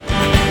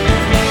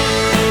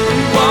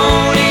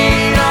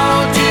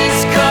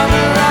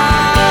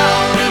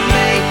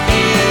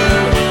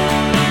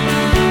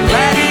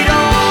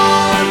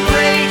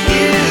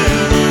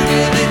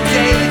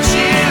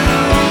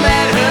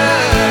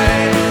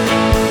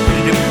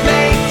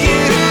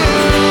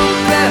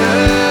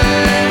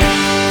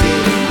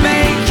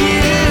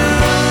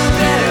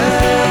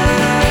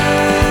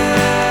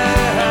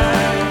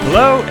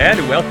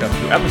and welcome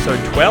to episode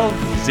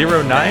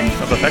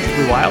 1209 of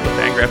Effectively Wild, the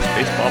Fangraphs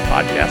Baseball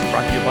Podcast,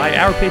 brought to you by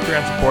our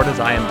Patreon supporters.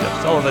 I am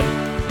Jeff Sullivan,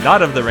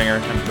 not of The Ringer.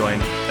 I'm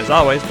joined, as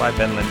always, by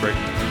Ben Lindbergh,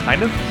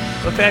 kind of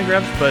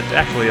Fangraphs, but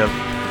actually of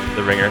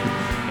The Ringer.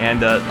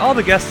 And all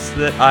the guests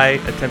that I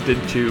attempted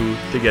to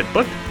get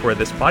booked for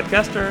this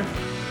podcast are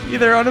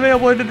either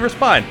unavailable or didn't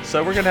respond.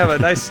 So we're going to have a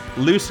nice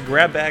loose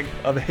grab bag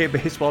of a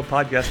baseball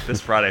podcast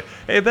this Friday.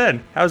 Hey,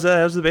 Ben, how's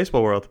the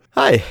baseball world?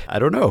 Hi. I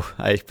don't know.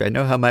 I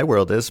know how my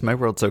world is. My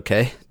world's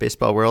okay.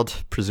 Baseball world,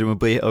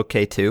 presumably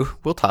okay too.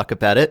 We'll talk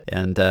about it,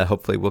 and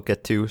hopefully we'll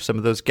get to some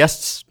of those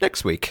guests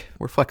next week.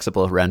 We're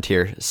flexible around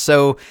here.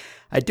 So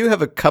I do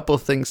have a couple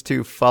things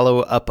to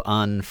follow up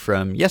on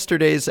from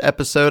yesterday's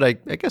episode. I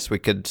guess we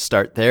could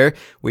start there.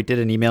 We did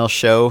an email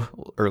show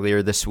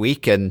earlier this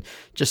week, and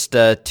just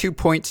 2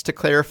 points to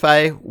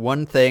clarify.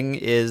 One thing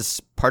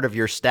is part of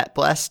your stat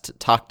blast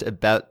talked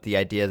about the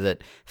idea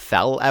that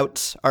foul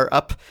outs are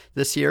up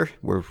this year.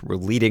 We're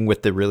leading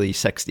with the really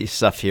sexy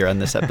stuff here on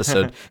this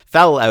episode.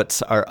 Foul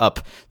outs are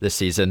up this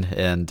season,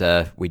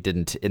 and we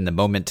didn't in the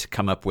moment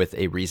come up with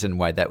a reason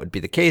why that would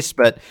be the case,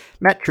 but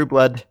Matt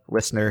Trueblood,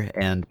 listener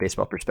and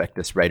Baseball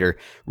Prospectus writer,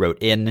 wrote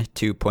in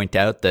to point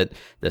out that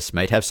this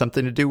might have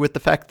something to do with the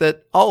fact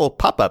that all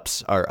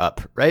pop-ups are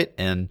up, right?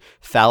 And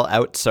foul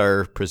outs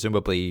are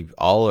presumably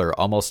all or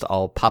almost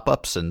all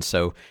pop-ups, and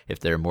so if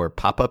there are more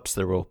pop-ups,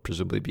 there will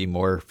presumably be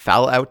more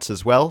foul outs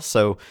as well.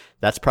 So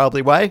that's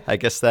probably why. I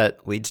guess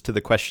that leads to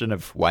the question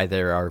of why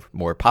there are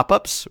more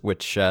pop-ups,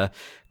 which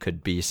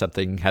could be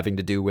something having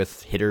to do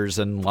with hitters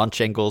and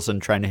launch angles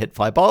and trying to hit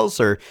fly balls,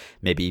 or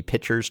maybe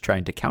pitchers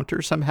trying to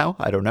counter somehow.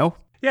 I don't know.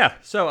 Yeah,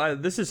 so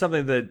this is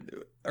something that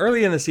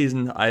early in the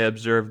season I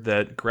observed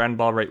that ground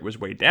ball rate was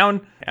way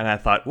down, and I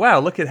thought, wow,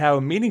 look at how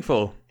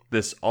meaningful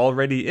this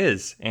already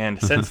is.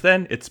 And since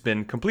then, it's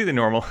been completely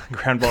normal.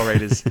 Ground ball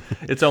rate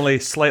it's only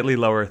slightly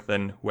lower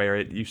than where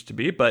it used to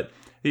be, but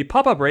the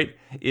pop-up rate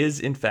is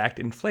in fact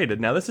inflated.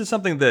 Now, this is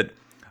something that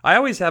I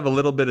always have a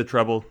little bit of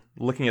trouble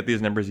looking at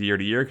these numbers year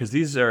to year, because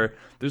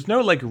there's no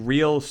like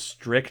real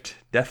strict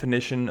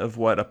definition of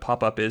what a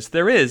pop-up is.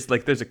 There's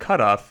a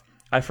cutoff.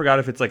 I forgot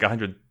if it's like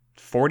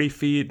 140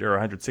 feet or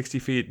 160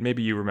 feet.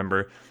 Maybe you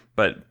remember,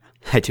 but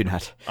I do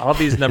not. All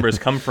these numbers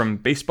come from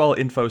Baseball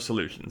Info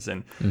Solutions.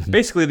 And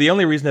basically, the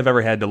only reason I've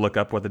ever had to look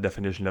up what the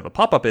definition of a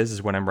pop-up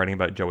is when I'm writing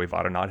about Joey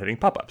Votto not hitting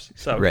pop-ups.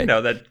 So, right.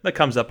 that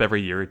comes up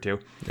every year or two.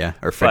 Yeah,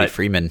 or Freddie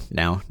Freeman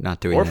now not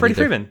doing that. Or Freddie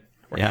either. Freeman.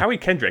 Or Howie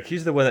Kendrick.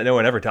 He's the one that no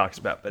one ever talks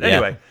about. But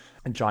anyway,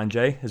 and John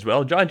Jay as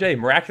well. John Jay,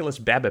 miraculous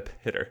BABIP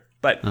hitter.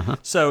 But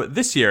so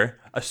this year,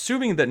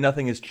 assuming that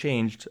nothing has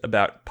changed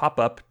about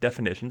pop-up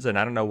definitions, and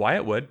I don't know why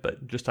it would,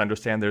 but just to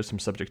understand there's some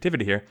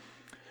subjectivity here,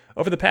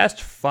 over the past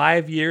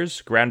 5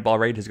 years, ground ball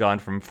rate has gone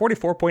from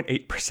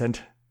 44.8%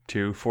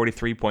 to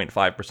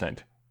 43.5%.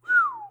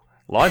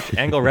 Launch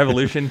angle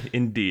revolution,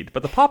 indeed.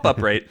 But the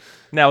pop-up rate,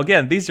 now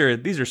again, these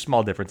are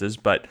small differences,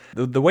 but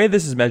the way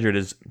this is measured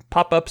is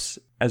pop-ups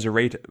as a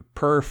rate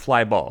per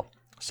fly ball.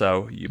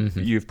 So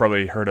you've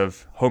probably heard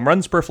of home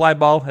runs per fly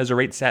ball as a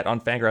rate set on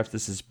Fangraphs.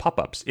 This is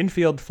pop-ups,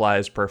 infield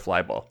flies per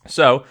fly ball.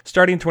 So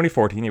starting in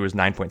 2014, it was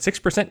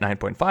 9.6%,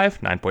 9.5,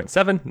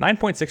 9.7,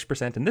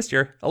 9.6%, and this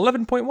year,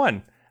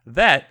 11.1.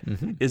 That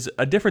is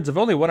a difference of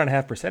only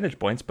 1.5 percentage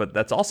points, but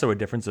that's also a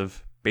difference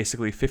of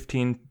basically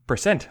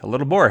 15%, a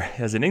little more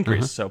as an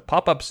increase. So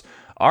pop-ups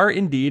are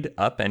indeed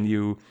up, and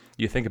you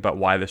think about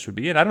why this would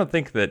be. And I don't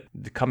think that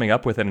coming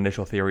up with an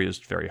initial theory is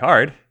very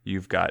hard.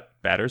 You've got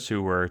batters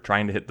who were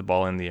trying to hit the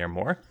ball in the air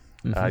more.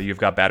 You've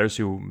got batters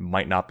who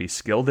might not be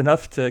skilled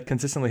enough to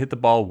consistently hit the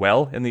ball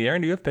well in the air,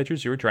 and you have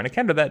pitchers who are trying to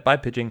counter that by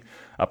pitching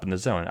up in the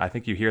zone. I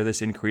think you hear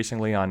this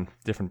increasingly on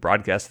different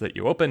broadcasts that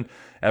you open.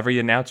 Every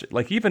announcer,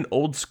 like even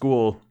old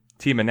school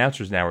team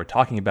announcers now, are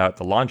talking about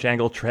the launch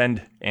angle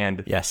trend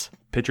and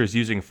pitchers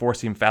using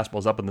four-seam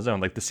fastballs up in the zone.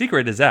 Like the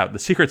secret is out. The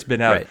secret's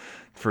been out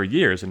for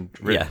years. And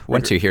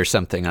once you hear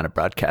something on a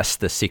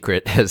broadcast, the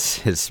secret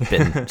has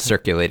been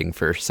circulating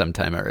for some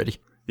time already.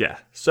 Yeah,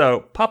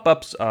 so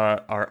pop-ups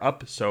are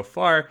up so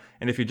far,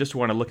 and if you just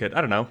want to look at,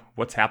 I don't know,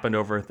 what's happened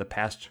over the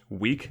past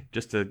week,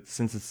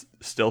 since it's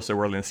still so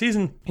early in the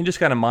season, you just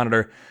kind of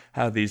monitor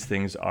how these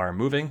things are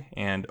moving,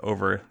 and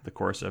over the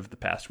course of the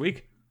past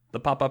week, the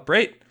pop-up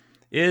rate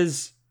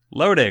is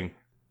loading.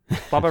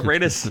 Pop-up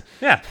rate is,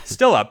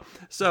 still up.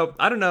 So,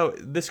 I don't know,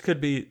 this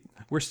could be,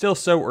 we're still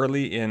so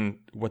early in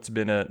what's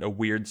been a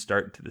weird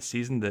start to the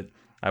season that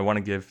I want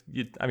to give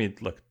you,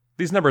 look,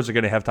 these numbers are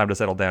going to have time to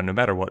settle down no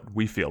matter what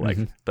we feel like.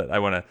 But I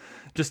want to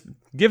just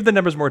give the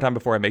numbers more time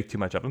before I make too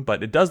much of them.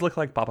 But it does look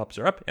like pop-ups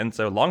are up. And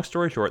so long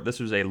story short, this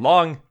was a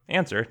long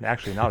answer,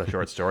 actually not a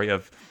short story,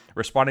 of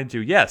responding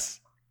to, yes,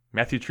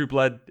 Matthew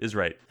Trueblood is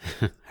right.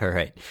 All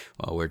right.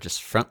 Well, we're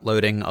just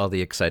front-loading all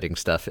the exciting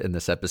stuff in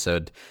this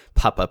episode.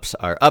 Pop-ups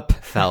are up.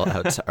 Foul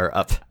outs are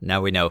up.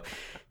 Now we know.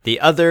 The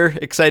other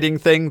exciting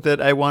thing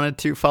that I wanted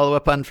to follow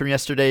up on from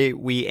yesterday,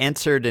 we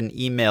answered an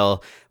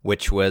email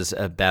which was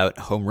about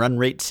home run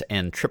rates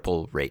and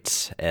triple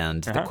rates.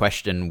 And the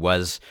question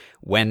was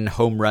when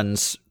home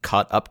runs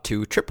caught up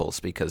to triples,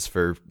 because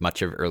for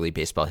much of early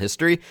baseball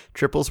history,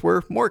 triples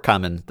were more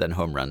common than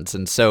home runs.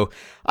 And so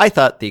I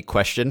thought the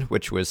question,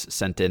 which was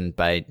sent in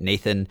by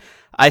Nathan,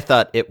 I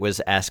thought it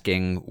was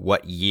asking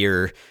what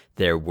year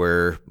there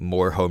were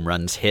more home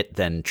runs hit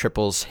than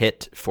triples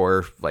hit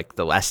for like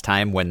the last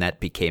time when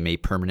that became a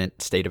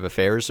permanent state of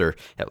affairs, or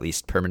at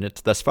least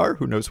permanent thus far.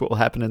 Who knows what will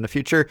happen in the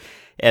future?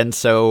 And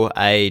so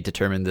I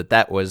determined that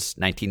that was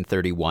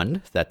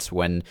 1931. That's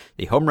when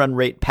the home run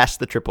rate passed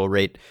the triple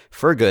rate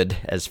for good,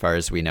 as far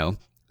as we know.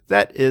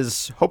 That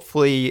is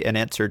hopefully an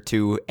answer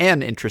to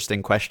an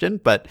interesting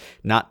question, but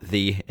not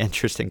the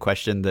interesting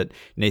question that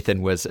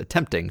Nathan was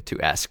attempting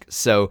to ask.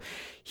 So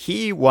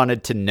he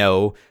wanted to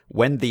know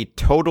when the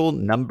total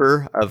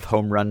number of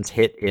home runs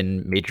hit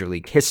in Major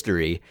League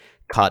history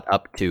caught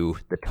up to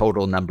the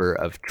total number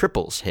of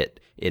triples hit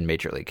in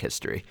Major League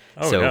history.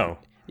 No.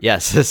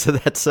 Yes, so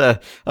that's a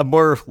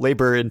more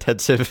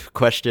labor-intensive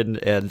question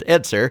and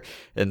answer.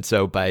 And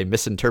so by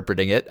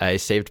misinterpreting it, I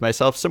saved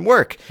myself some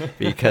work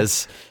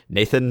because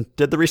Nathan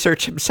did the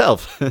research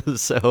himself.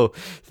 So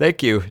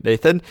thank you,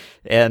 Nathan.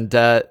 And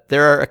there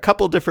are a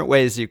couple different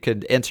ways you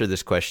could answer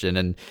this question.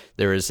 And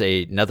there is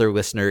another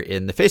listener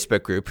in the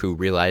Facebook group who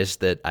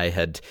realized that I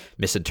had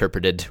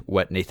misinterpreted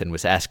what Nathan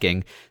was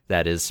asking.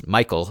 That is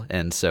Michael.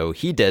 And so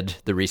he did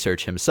the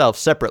research himself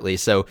separately.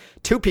 So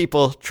two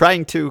people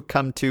trying to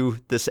come to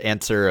this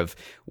answer of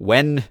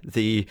when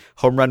the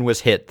home run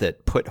was hit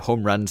that put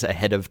home runs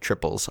ahead of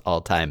triples all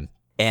time.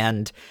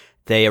 And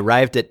they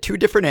arrived at two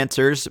different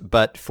answers,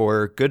 but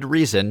for good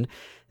reason.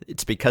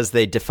 It's because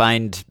they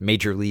defined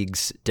major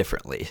leagues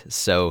differently.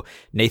 So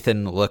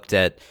Nathan looked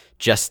at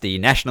just the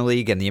National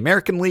League and the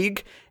American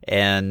League,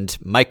 and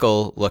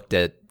Michael looked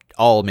at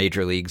all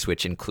major leagues,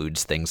 which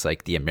includes things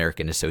like the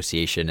American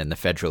Association and the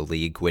Federal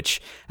League, which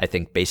I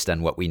think, based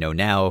on what we know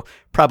now,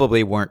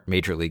 probably weren't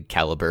major league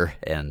caliber,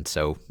 and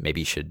so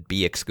maybe should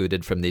be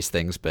excluded from these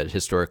things, but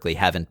historically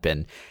haven't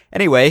been.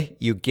 Anyway,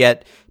 you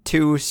get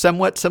two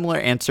somewhat similar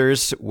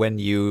answers when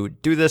you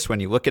do this, when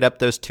you look it up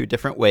those two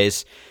different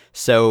ways.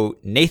 So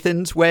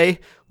Nathan's way,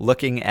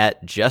 looking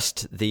at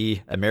just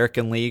the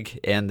American League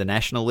and the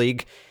National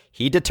League,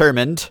 he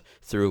determined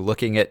through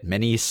looking at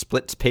many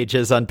splits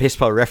pages on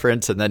Baseball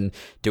Reference and then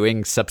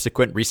doing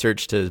subsequent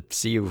research to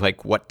see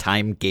like what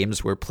time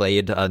games were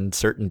played on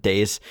certain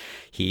days,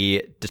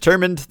 he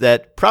determined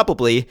that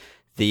probably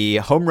the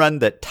home run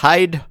that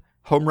tied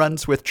home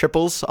runs with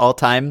triples all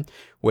time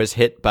was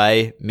hit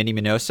by Minnie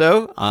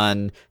Minoso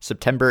on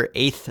September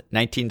 8th,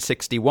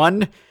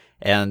 1961,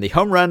 and the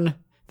home run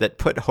that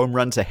put home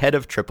runs ahead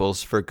of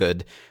triples for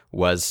good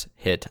was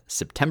hit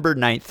September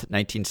 9th,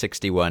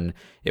 1961.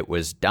 It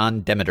was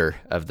Don Demeter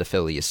of the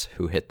Phillies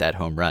who hit that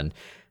home run.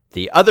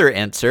 The other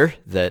answer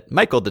that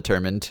Michael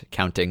determined,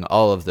 counting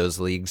all of those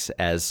leagues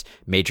as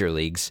major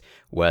leagues,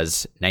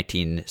 was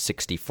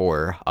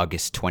 1964,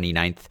 August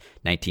 29th,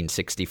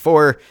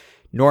 1964.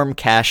 Norm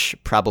Cash,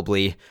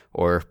 probably,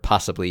 or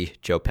possibly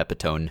Joe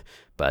Pepitone,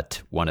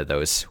 but one of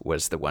those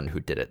was the one who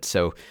did it.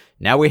 So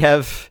now we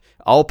have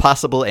all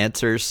possible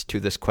answers to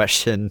this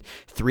question,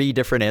 3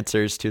 different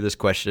answers to this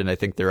question. I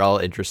think they're all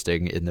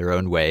interesting in their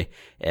own way.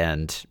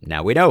 And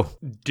now we know.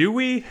 Do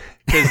we?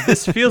 Because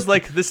this feels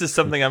like this is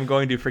something I'm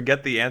going to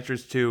forget the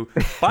answers to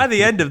by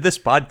the end of this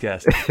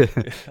podcast.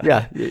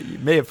 Yeah, you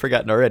may have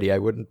forgotten already. I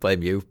wouldn't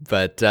blame you.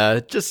 But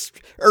just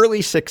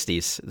early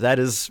 60s, that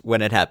is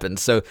when it happened.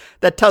 So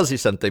that tells you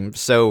something.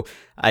 So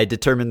I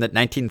determined that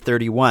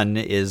 1931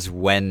 is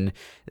when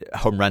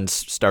home runs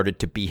started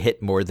to be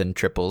hit more than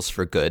triples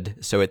for good.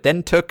 So it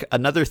then took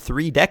another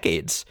 3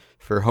 decades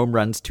for home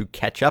runs to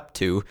catch up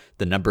to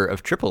the number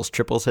of triples.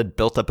 Triples had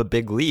built up a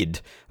big lead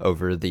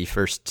over the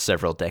first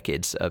several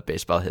decades of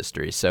baseball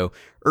history. So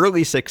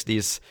early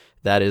 60s,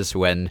 that is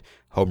when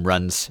home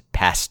runs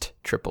passed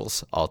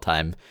triples all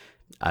time.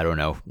 I don't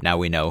know. Now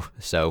we know.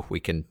 So we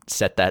can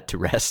set that to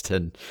rest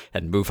and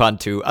move on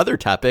to other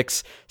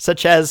topics,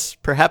 such as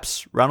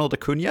perhaps Ronald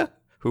Acuna,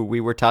 who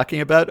we were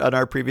talking about on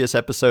our previous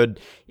episode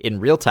in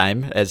real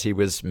time as he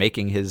was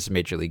making his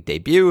Major League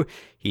debut.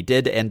 He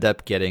did end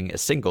up getting a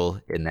single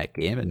in that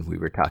game, and we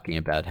were talking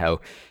about how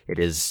it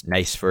is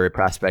nice for a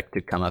prospect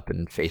to come up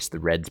and face the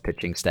Reds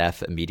pitching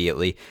staff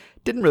immediately.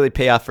 Didn't really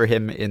pay off for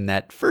him in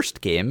that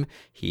first game.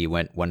 He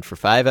went 1 for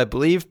 5, I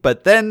believe,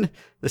 but then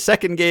the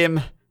second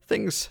game,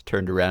 things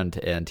turned around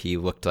and he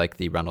looked like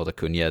the Ronald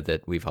Acuna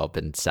that we've all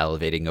been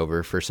salivating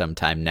over for some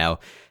time now,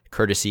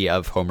 courtesy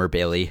of Homer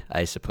Bailey,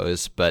 I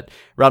suppose. But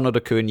Ronald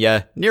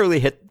Acuna nearly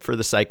hit for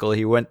the cycle.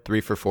 He went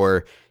 3 for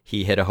 4.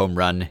 He hit a home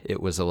run.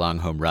 It was a long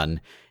home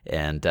run.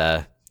 And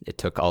it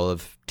took all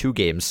of 2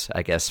 games,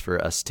 I guess,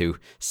 for us to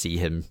see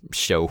him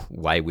show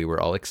why we were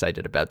all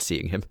excited about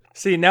seeing him.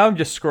 See, now I'm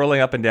just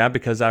scrolling up and down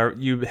because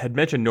you had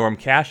mentioned Norm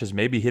Cash as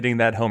maybe hitting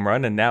that home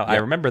run, and now I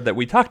remember that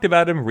we talked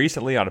about him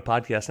recently on a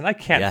podcast, and I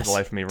can't for the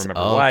life of me remember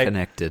all why.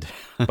 Connected.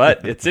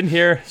 But it's in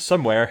here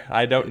somewhere.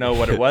 I don't know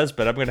what it was,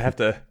 but I'm going to have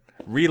to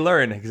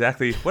relearn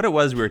exactly what it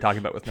was we were talking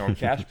about with Norm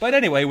Cash. But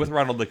anyway, with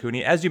Ronald Acuna,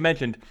 as you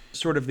mentioned,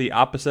 sort of the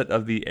opposite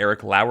of the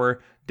Eric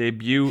Lauer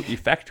debut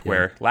effect,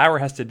 where Lauer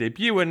has to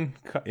debut in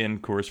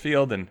Coors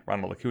Field, and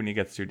Ronald Acuna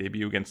gets to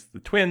debut against the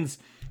Twins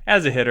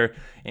as a hitter.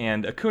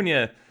 And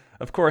Acuna,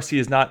 of course, he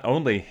has not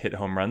only hit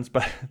home runs,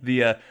 but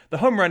the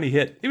home run he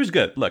hit, it was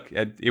good. Look,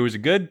 it was a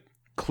good,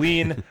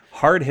 clean,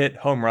 hard-hit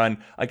home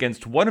run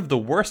against one of the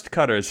worst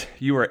cutters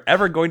you are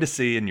ever going to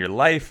see in your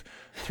life,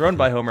 thrown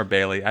by Homer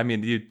Bailey. I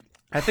mean,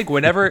 I think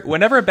whenever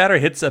a batter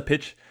hits a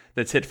pitch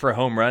that's hit for a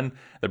home run,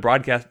 the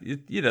broadcast,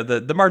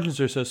 the margins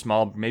are so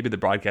small, maybe the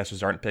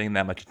broadcasters aren't paying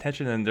that much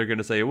attention, and they're going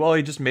to say, well,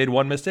 he just made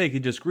one mistake, he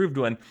just grooved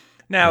one.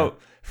 Now,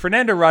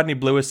 Fernando Rodney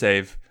blew a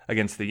save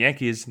against the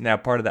Yankees. Now,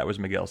 part of that was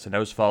Miguel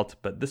Sano's fault,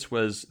 but this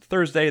was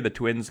Thursday. The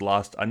Twins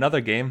lost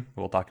another game.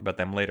 We'll talk about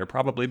them later,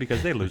 probably,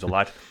 because they lose a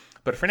lot.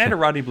 But Fernando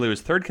Rodney blew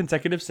his third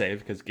consecutive save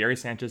because Gary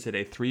Sanchez hit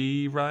a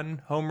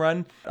 3-run home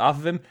run off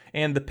of him.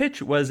 And the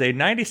pitch was a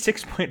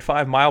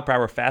 96.5 mile per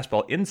hour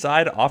fastball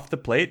inside off the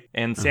plate.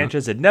 And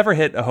Sanchez had never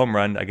hit a home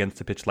run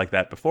against a pitch like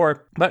that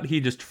before. But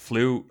he just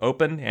flew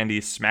open and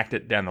he smacked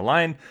it down the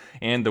line.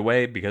 And the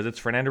way, because it's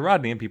Fernando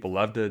Rodney and people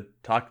love to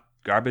talk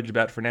garbage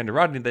about Fernando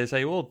Rodney, they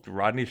say, well,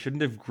 Rodney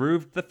shouldn't have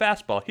grooved the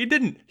fastball. He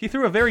didn't. He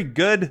threw a very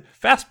good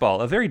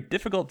fastball, a very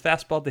difficult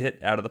fastball to hit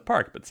out of the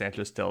park, but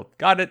Sanchez still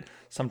got it.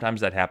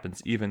 Sometimes that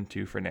happens even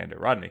to Fernando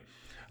Rodney.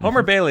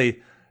 Homer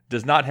Bailey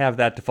does not have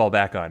that to fall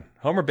back on.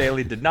 Homer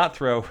Bailey did not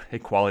throw a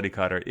quality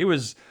cutter. It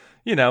was,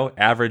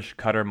 average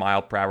cutter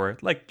mile per hour,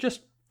 like just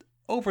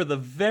over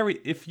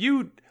the if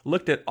you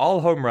looked at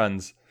all home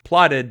runs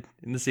plotted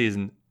in the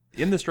season,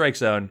 in the strike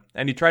zone,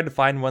 and he tried to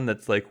find one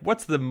that's like,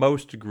 what's the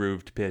most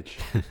grooved pitch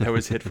that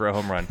was hit for a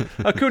home run?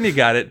 Acuna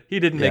got it. He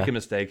didn't make a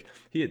mistake.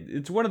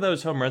 It's one of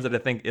those home runs that I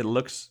think it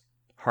looks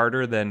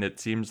harder than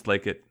it seems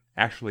like it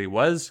actually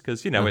was,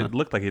 because, it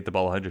looked like he hit the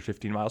ball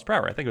 115 miles per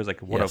hour. I think it was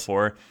like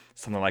 104,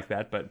 something like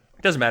that, but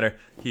it doesn't matter.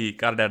 He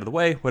got it out of the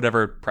way.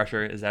 Whatever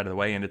pressure is out of the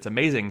way, and it's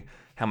amazing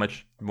how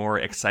much more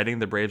exciting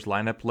the Braves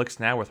lineup looks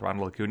now with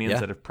Ronald Acuna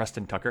instead of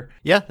Preston Tucker.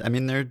 Yeah, I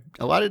mean, there are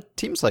a lot of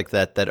teams like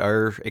that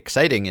are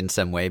exciting in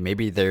some way.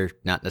 Maybe they're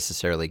not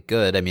necessarily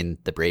good. I mean,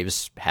 the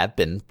Braves have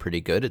been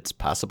pretty good. It's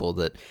possible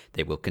that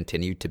they will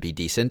continue to be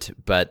decent.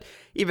 But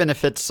even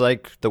if it's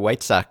like the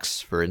White Sox,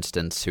 for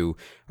instance, who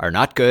are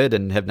not good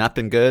and have not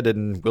been good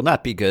and will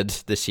not be good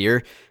this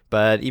year,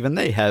 but even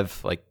they have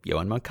like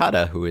Yoan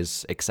Moncada, who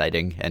is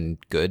exciting and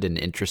good and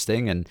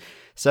interesting. And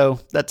so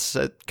that's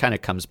kind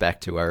of comes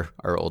back to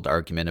our old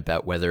argument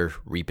about whether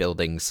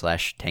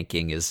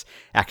rebuilding/tanking is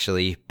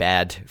actually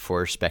bad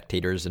for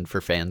spectators and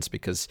for fans,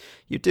 because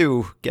you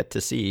do get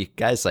to see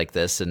guys like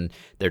this, and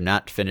they're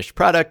not finished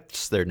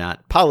products, they're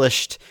not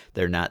polished,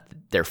 they're not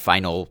their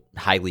final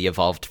highly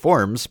evolved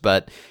forms,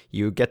 but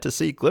you get to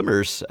see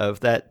glimmers of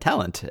that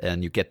talent,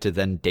 and you get to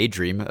then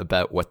daydream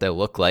about what they'll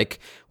look like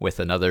with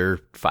another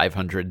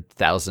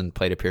 500,000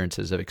 plate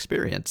appearances of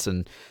experience.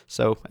 And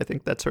so I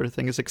think that sort of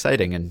thing is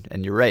exciting.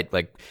 And you're right,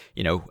 like,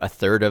 a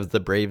third of the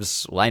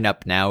Braves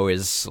lineup now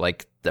is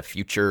like the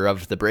future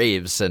of the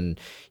Braves, and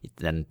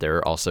then there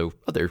are also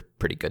other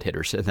pretty good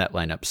hitters in that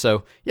lineup.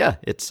 So yeah,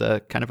 it's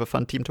kind of a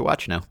fun team to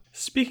watch now.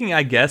 Speaking,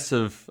 I guess,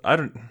 of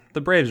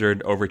the Braves are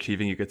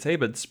overachieving, you could say,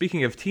 but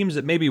speaking of teams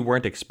that maybe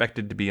weren't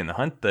expected to be in the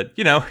hunt, that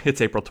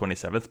it's April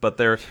 27th, but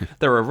they're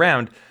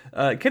around.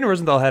 Ken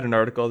Rosenthal had an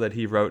article that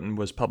he wrote and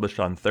was published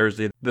on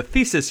Thursday. The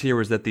thesis here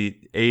was that the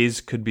A's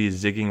could be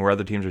zigging where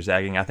other teams are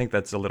zagging. I think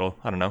that's a little,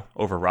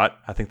 overwrought.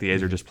 I think the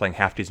A's are just playing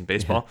half decent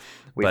baseball.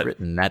 Yeah. We've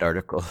written that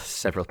article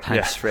several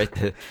times, right?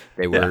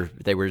 They were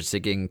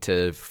zigging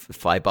to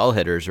fly ball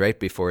hitters right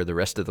before the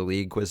rest of the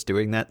league was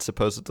doing that,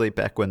 supposedly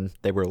back when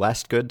they were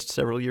last good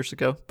several years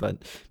ago. But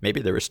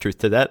maybe there was truth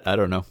to that. I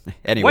don't know.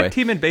 Anyway, what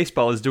team in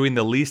baseball is doing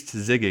the least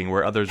zigging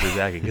where others are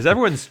zagging? Because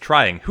everyone's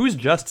trying. Who's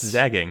just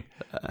zagging?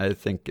 I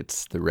think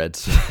it's the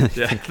Reds.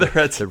 Yeah, the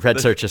Reds. The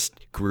Reds are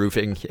just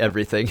grooving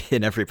everything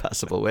in every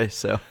possible way.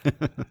 So,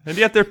 and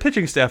yet their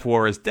pitching staff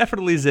war is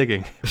definitely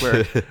zigging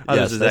where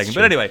others are zagging.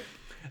 But anyway,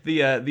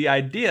 the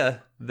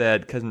idea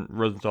that Ken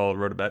Rosenthal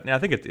wrote about, now I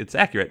think it's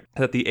accurate,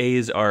 that the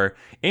A's are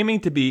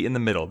aiming to be in the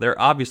middle. They're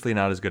obviously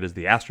not as good as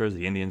the Astros,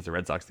 the Indians, the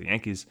Red Sox, the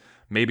Yankees,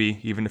 maybe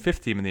even a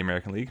fifth team in the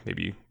American League,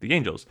 maybe the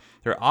Angels.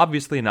 They're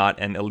obviously not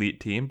an elite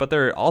team, but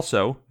they're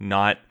also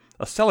not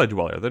a cellar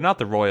dweller. They're not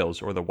the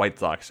Royals or the White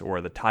Sox or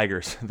the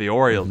Tigers, the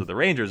Orioles or the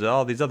Rangers,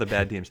 all these other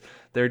bad teams.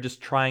 They're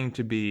just trying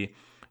to be,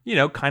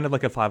 kind of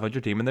like a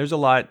 500 team. And there's a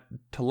lot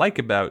to like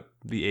about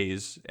the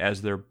A's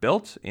as they're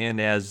built and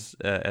as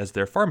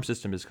their farm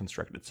system is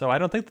constructed. So I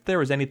don't think that there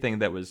was anything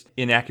that was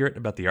inaccurate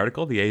about the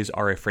article. The A's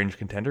are a fringe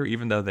contender,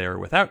 even though they're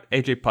without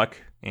A.J. Puck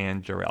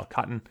and Jarrell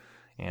Cotton.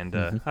 And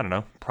I don't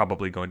know,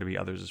 probably going to be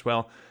others as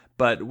well.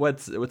 But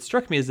what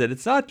struck me is that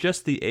it's not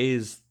just the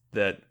A's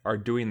that are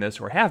doing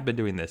this or have been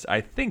doing this. I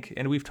think,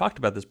 and we've talked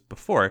about this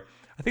before,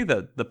 I think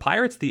that the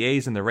Pirates, the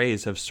A's, and the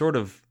Rays have sort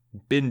of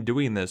been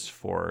doing this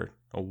for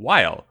a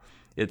while.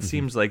 It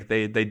seems like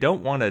they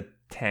don't want to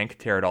tank,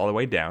 tear it all the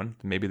way down.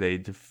 Maybe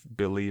they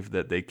believe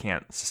that they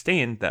can't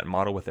sustain that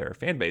model with their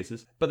fan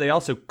bases, but they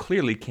also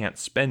clearly can't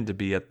spend to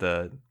be at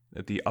the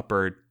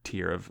upper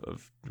tier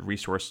of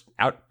resource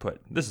output.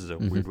 This is a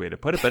weird way to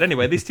put it, but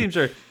anyway, these teams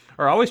are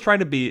always trying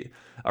to be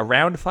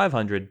around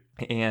 500,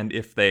 and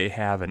if they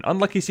have an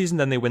unlucky season,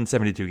 then they win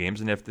 72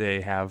 games, and if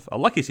they have a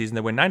lucky season,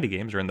 they win 90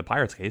 games, or in the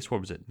Pirates' case, what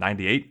was it,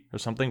 98 or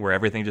something, where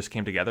everything just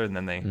came together, and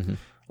then they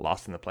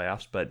lost in the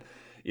playoffs. But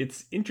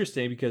it's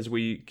interesting because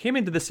we came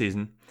into this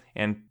season,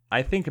 and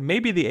I think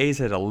maybe the A's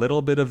had a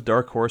little bit of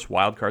dark horse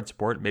wildcard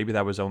support. Maybe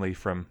that was only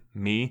from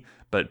me,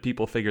 but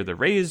people figured the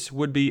Rays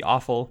would be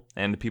awful,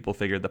 and people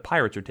figured the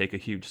Pirates would take a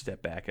huge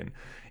step back.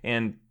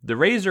 And the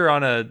Rays are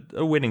on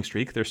a winning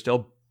streak. They're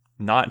still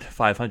not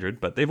 500,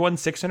 but they've won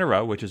 6 in a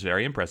row, which is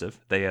very impressive.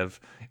 They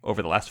have,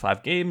 over the last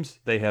 5 games,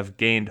 they have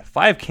gained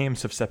 5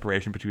 games of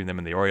separation between them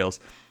and the Orioles.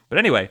 But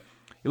anyway,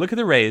 you look at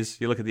the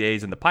Rays, you look at the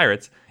A's and the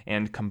Pirates,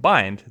 and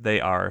combined, they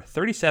are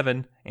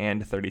 37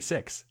 and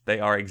 36. They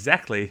are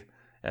exactly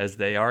as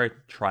they are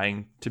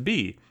trying to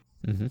be.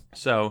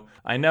 So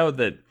I know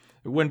that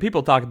when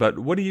people talk about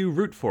what do you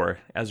root for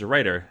as a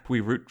writer,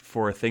 we root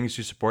for things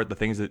to support the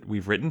things that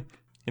we've written.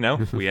 You know,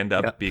 we end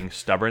up being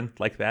stubborn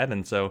like that.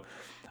 And so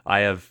I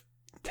have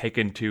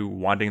taken to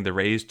wanting the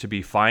Rays to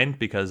be fine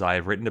because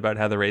I've written about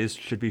how the Rays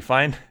should be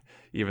fine,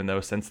 even though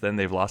since then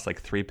they've lost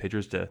like 3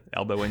 pitchers to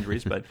elbow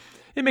injuries. But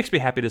it makes me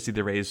happy to see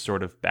the Rays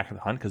sort of back in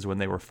the hunt, because when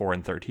they were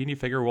 4-13, you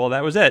figure, well,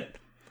 that was it.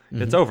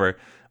 It's over.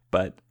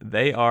 But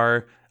they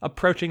are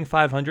approaching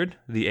 500.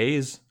 The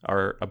A's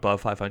are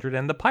above 500,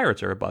 and the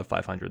Pirates are above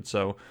 500.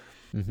 So,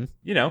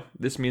 you know,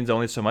 this means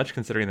only so much,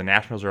 considering the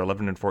Nationals are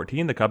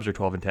 11-14, the Cubs are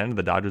 12-10, and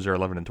the Dodgers are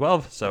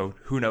 11-12. So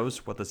who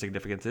knows what the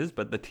significance is?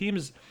 But the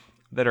teams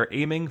that are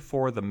aiming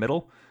for the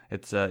middle,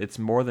 it's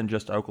more than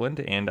just Oakland,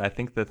 and I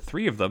think the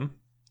 3 of them,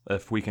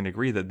 if we can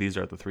agree that these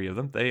are the 3 of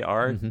them, they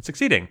are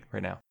succeeding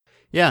right now.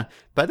 Yeah.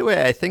 By the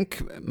way, I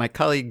think my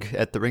colleague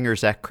at The Ringer,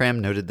 Zach Cram,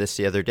 noted this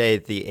the other day.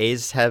 The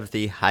A's have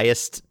the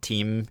highest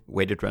team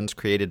weighted runs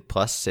created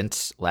plus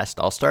since last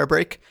All-Star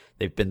break.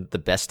 They've been the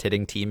best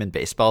hitting team in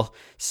baseball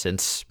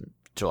since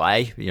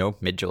July,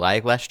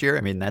 mid-July last year.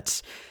 I mean,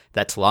 that's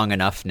long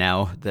enough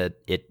now that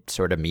it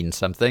sort of means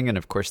something. And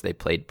of course, they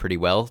played pretty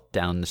well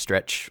down the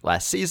stretch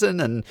last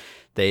season, and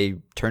they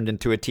turned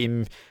into a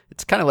team.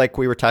 It's kind of like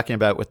we were talking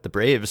about with the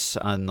Braves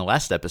on the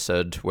last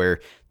episode, where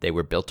they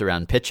were built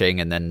around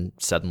pitching, and then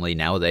suddenly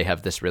now they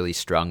have this really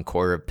strong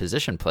core of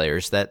position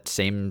players. That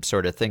same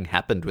sort of thing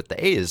happened with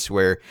the A's,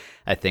 where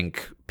I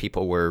think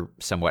people were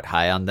somewhat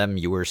high on them.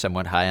 You were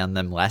somewhat high on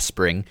them last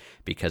spring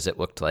because it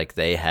looked like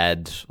they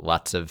had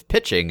lots of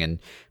pitching, and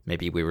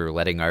maybe we were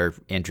letting our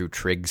Andrew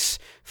Triggs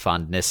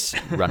fondness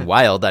run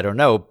wild. I don't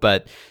know,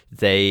 but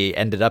they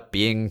ended up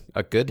being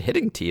a good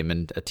hitting team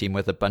and a team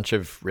with a bunch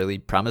of really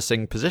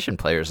promising position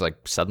players.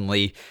 Like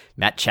suddenly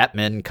Matt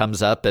Chapman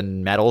comes up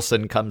and Matt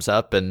Olson comes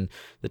up, and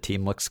the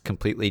team looks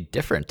completely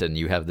different, and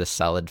you have this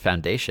solid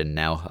foundation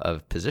now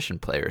of position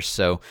players.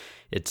 So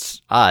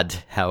it's odd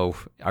how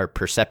our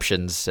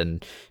perceptions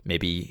and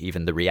maybe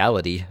even the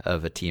reality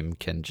of a team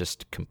can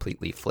just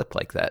completely flip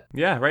like that.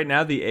 Yeah, right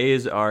now the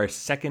A's are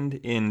second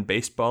in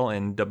baseball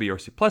in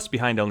WRC Plus,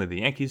 behind only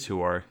the Yankees,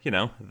 who are,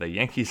 the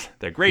Yankees.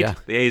 They're great. Yeah.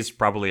 The A's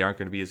probably aren't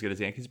going to be as good as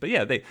the Yankees, but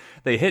yeah,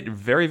 they hit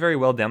very, very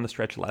well down the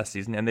stretch last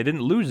season, and they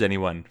didn't lose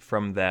anyone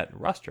from that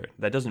roster.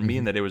 That doesn't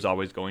mean that it was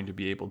always going to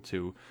be able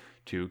to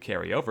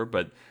carry over,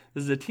 but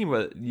this is a team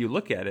where you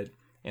look at it,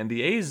 and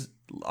the A's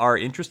are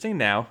interesting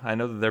now. I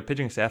know that their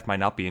pitching staff might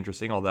not be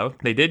interesting, although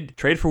they did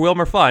trade for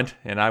Wilmer Font,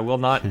 and I will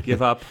not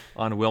give up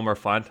on Wilmer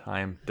Font.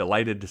 I am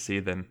delighted to see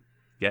them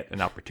get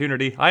an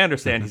opportunity. I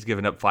understand he's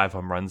given up 5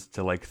 home runs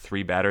to like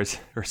 3 batters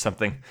or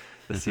something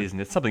this season.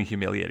 It's something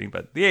humiliating,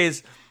 but the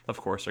A's, of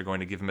course, are going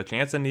to give him a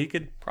chance, and he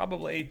could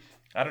probably,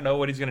 I don't know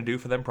what he's going to do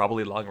for them,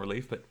 probably long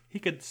relief, but he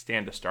could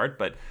stand to start.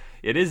 But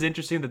it is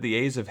interesting that the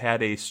A's have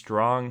had a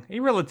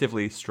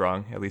relatively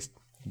strong, at least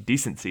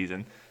decent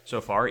season so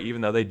far,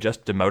 even though they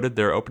just demoted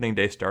their opening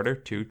day starter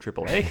to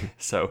AAA.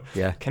 So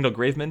yeah. Kendall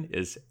Graveman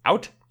is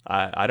out.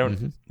 I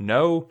don't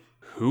know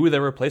who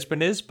their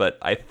replacement is, but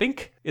I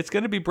think it's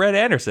going to be Brett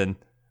Anderson,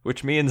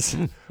 which means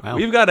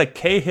we've got a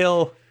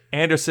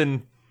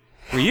Cahill-Anderson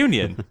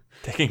reunion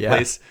taking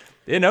place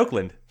in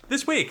Oakland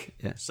this week.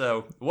 Yeah.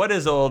 So what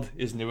is old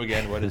is new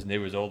again. What is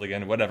new is old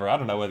again. Whatever. I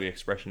don't know what the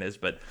expression is,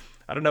 but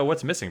I don't know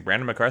what's missing.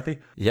 Brandon McCarthy?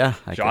 Yeah,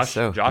 I guess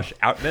so. Josh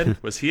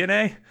Outman? Was he an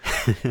A?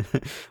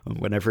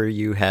 Whenever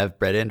you have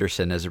Brett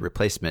Anderson as a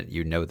replacement,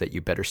 you know that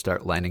you better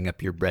start lining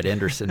up your Brett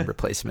Anderson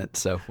replacement.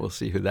 So we'll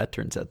see who that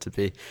turns out to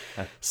be.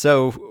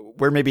 So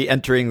we're maybe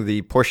entering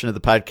the portion of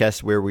the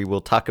podcast where we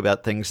will talk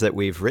about things that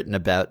we've written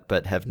about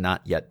but have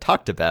not yet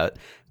talked about,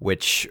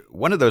 which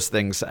one of those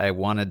things I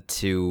wanted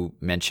to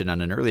mention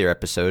on an earlier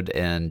episode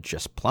and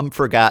just plumb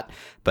forgot.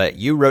 But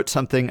you wrote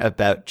something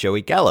about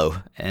Joey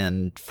Gallo,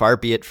 and far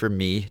be it from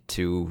me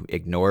to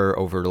ignore or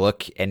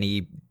overlook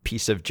any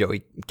piece of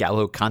Joey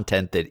Gallo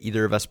content that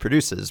either of us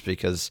produces,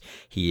 because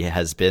he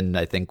has been,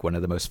 I think, one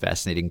of the most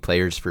fascinating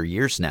players for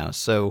years now.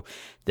 So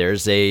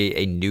there's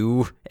a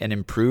new and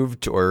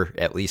improved, or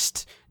at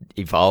least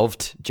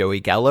evolved, Joey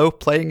Gallo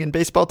playing in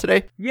baseball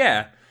today.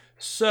 Yeah.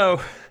 So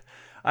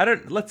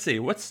let's see.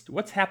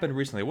 What's happened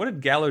recently? What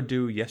did Gallo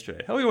do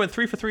yesterday? Oh, he went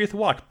 3 for 3 with the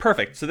walk.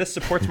 Perfect. So this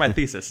supports my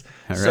thesis.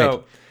 All right.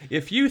 So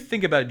if you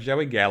think about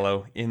Joey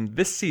Gallo in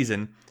this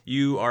season,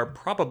 you are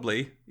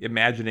probably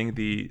imagining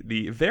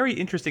the very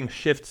interesting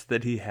shifts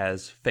that he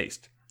has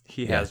faced.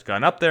 He has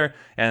gone up there,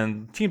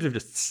 and teams have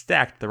just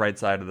stacked the right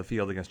side of the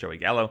field against Joey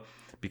Gallo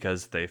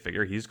because they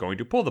figure he's going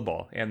to pull the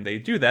ball. And they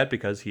do that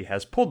because he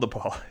has pulled the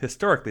ball.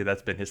 Historically,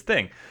 that's been his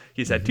thing.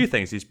 He's had two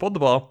things. He's pulled the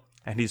ball,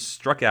 and he's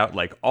struck out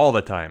like all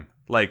the time.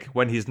 Like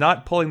when he's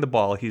not pulling the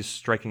ball, he's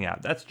striking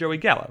out. That's Joey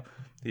Gallo.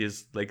 He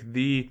is like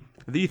the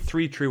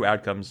three true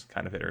outcomes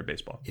kind of hitter in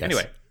baseball. Yes.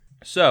 Anyway,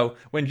 so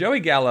when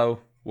Joey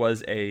Gallo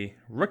was a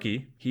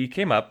rookie, he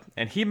came up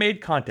and he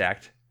made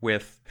contact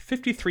with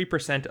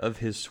 53% of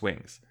his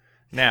swings.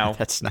 Now,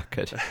 that's not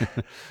good.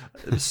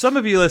 some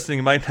of you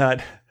listening might not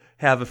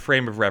have a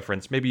frame of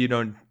reference. Maybe you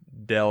don't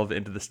delve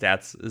into the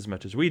stats as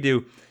much as we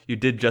do. You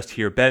did just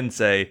hear Ben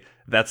say,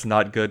 "That's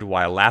not good,"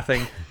 while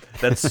laughing.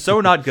 That's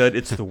so not good.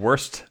 It's the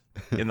worst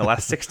in the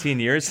last 16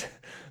 years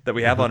that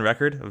we have on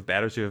record of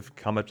batters who have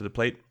come up to the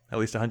plate at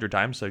least 100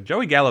 times. So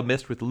Joey Gallo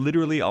missed with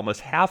literally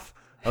almost half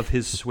of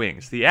his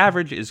swings. The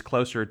average is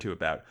closer to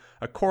about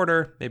a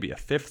quarter, maybe a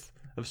fifth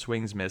of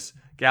swings miss.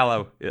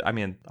 Gallo, I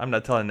mean, I'm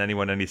not telling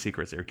anyone any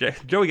secrets here.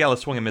 Joey Gallo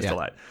swung and missed a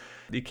lot.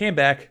 He came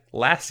back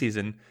last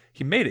season.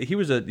 He made it. He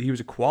was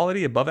a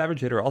quality above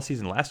average hitter all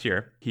season last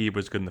year. He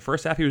was good in the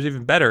first half. He was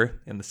even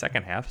better in the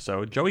second half.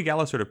 So Joey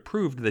Gallo sort of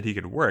proved that he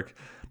could work,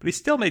 but he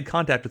still made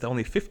contact with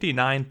only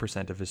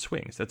 59% of his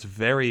swings. That's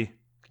very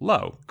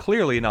low.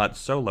 Clearly not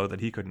so low that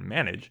he couldn't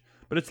manage,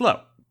 but it's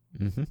low.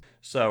 Mm-hmm.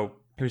 So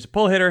he was a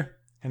pull hitter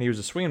and he was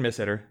a swing and miss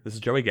hitter. This is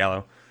Joey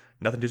Gallo.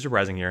 Nothing too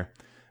surprising here.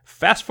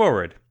 Fast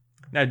forward.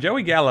 Now,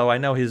 Joey Gallo, I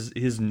know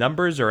his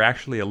numbers are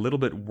actually a little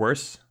bit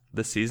worse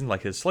this season.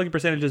 Like his slugging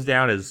percentage is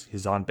down,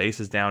 his on base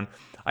is down.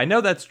 I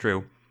know that's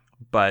true,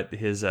 but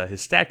his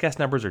StatCast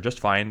numbers are just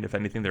fine. If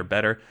anything, they're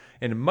better.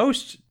 And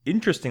most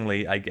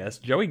interestingly, I guess,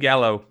 Joey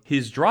Gallo,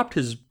 he's dropped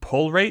his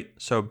pull rate.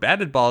 So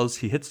batted balls,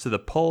 he hits to the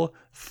pull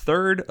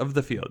third of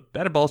the field.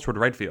 Batted balls toward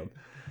right field.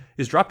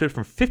 He's dropped it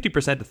from 50%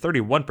 to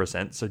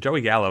 31%. So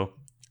Joey Gallo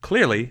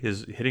clearly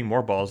is hitting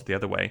more balls the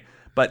other way.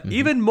 But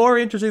even more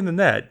interesting than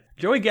that,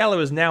 Joey Gallo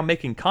is now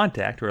making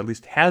contact, or at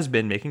least has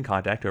been making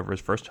contact over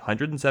his first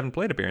 107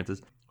 plate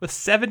appearances, with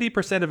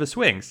 70% of his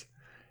swings.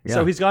 Yeah.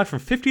 So he's gone from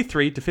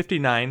 53 to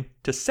 59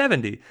 to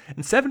 70.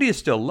 And 70 is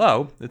still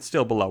low. It's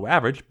still below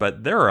average,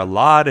 but there are a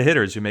lot of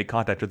hitters who make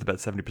contact with about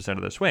 70%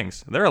 of their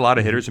swings. There are a lot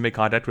of hitters who make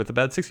contact with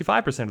about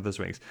 65% of the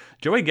swings.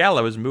 Joey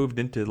Gallo has moved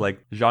into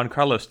like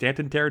Giancarlo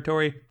Stanton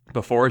territory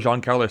before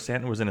Giancarlo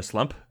Stanton was in a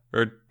slump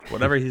or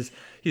whatever. He's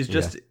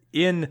just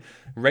in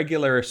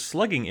regular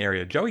slugging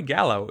area. Joey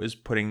Gallo is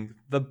putting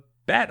the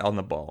bat on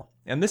the ball.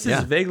 And this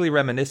is vaguely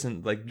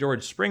reminiscent, like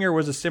George Springer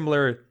was a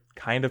similar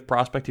kind of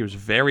prospect. He was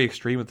very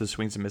extreme with his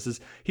swings and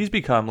misses. He's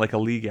become like a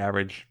league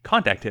average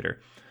contact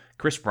hitter.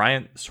 Chris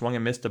Bryant swung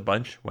and missed a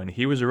bunch when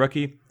he was a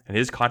rookie, and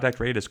his contact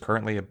rate is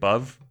currently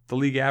above the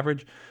league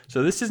average.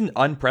 So this isn't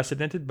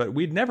unprecedented, but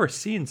we'd never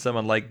seen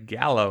someone like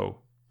Gallo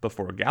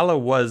before. Gallo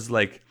was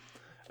like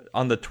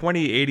on the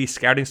 20-80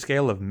 scouting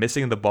scale of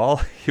missing the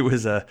ball. He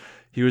was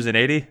an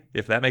 80,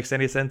 if that makes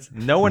any sense.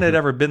 No one had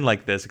ever been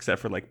like this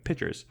except for like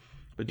pitchers.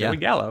 But Joey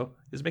Gallo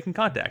is making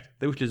contact,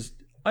 which is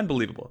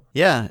unbelievable.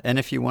 Yeah, and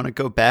if you want to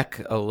go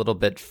back a little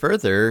bit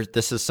further,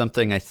 this is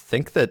something I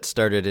think that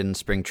started in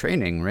spring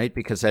training, right?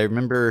 Because I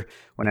remember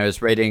when I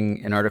was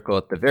writing an article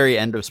at the very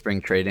end of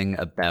spring training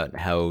about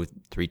how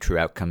three true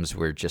outcomes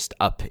were just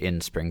up in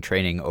spring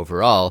training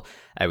overall,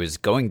 I was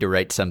going to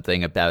write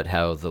something about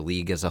how the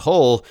league as a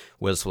whole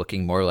was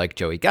looking more like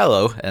Joey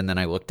Gallo, and then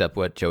I looked up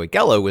what Joey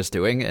Gallo was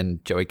doing,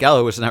 and Joey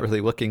Gallo was not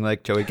really looking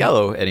like Joey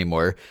Gallo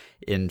anymore.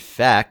 In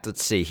fact,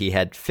 let's see, he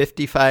had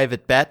 55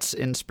 at-bats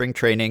in spring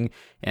training,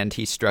 and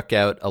he struck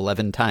out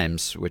 11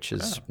 times, which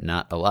is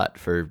not a lot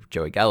for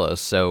Joey Gallo.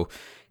 So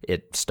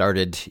it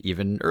started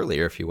even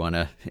earlier if you want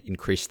to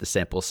increase the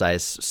sample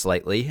size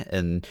slightly.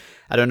 And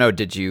I don't know,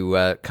 did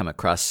you come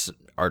across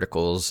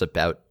articles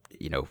about,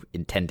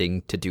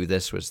 intending to do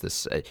this? Was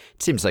this, it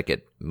seems like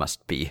it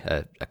must be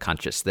a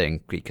conscious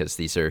thing because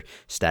these are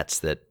stats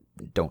that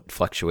don't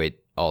fluctuate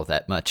all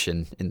that much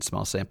in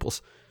small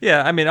samples.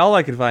 Yeah, I mean, all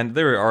I could find,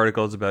 there were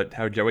articles about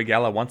how Joey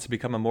Gallo wants to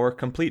become a more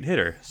complete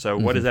hitter. So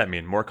what does that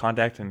mean? More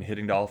contact and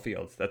hitting to all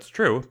fields. That's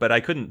true, but I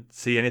couldn't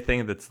see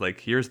anything that's like,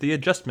 here's the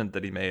adjustment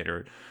that he made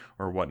or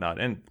whatnot.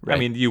 And I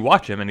mean, you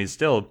watch him and he's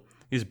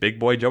big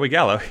boy Joey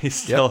Gallo. He's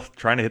still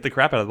trying to hit the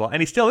crap out of the ball.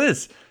 And he still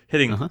is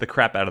hitting the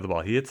crap out of the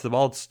ball. He hits the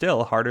ball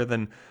still harder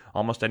than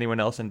almost anyone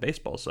else in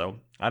baseball. So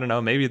I don't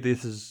know, maybe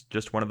this is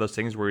just one of those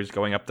things where he's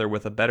going up there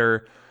with a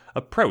better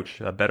approach,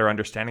 a better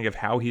understanding of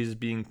how he's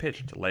being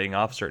pitched, laying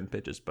off certain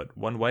pitches. But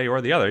one way or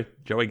the other,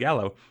 Joey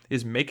Gallo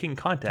is making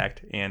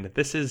contact, and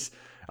this is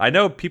I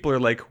know people are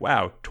like,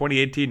 wow,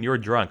 2018, you're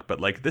drunk. But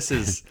like, this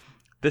is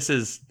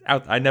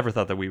out. I never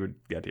thought that we would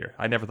get here.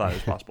 I never thought it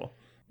was possible.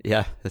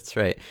 Yeah, that's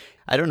right.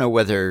 I don't know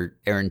whether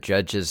Aaron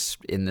Judge is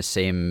in the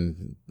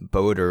same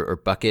boat or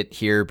bucket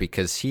here,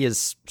 because he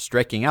is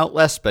striking out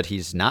less, but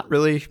he's not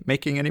really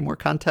making any more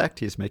contact.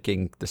 He's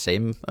making the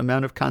same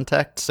amount of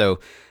contact. So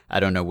I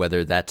don't know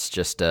whether that's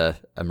just a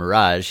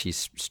mirage.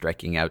 He's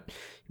striking out.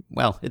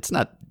 Well, it's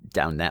not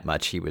down that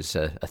much. He was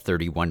a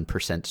 31%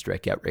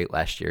 strikeout rate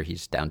last year.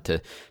 He's down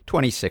to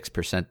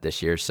 26%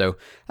 this year. So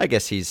I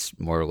guess he's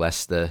more or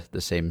less the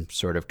same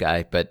sort of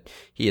guy, but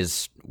he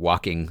is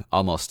walking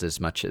almost as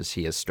much as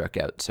he has struck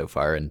out so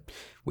far. And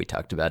we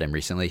talked about him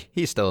recently.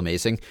 He's still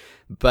amazing.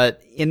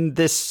 But in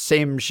this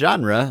same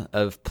genre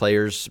of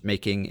players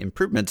making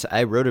improvements,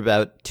 I wrote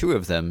about two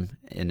of them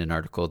in an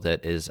article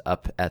that is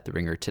up at The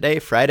Ringer today,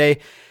 Friday.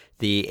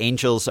 The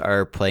Angels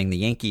are playing the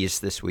Yankees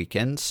this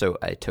weekend, so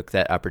I took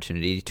that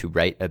opportunity to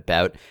write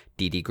about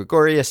Didi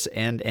Gregorius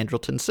and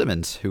Andrelton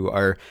Simmons, who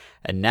are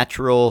a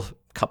natural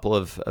couple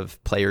of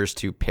players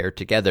to pair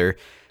together.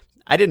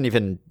 I didn't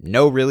even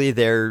know really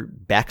their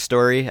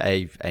backstory.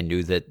 I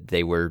knew that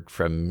they were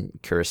from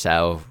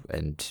Curacao,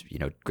 and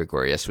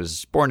Gregorius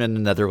was born in the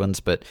Netherlands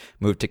but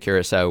moved to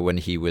Curacao when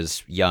he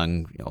was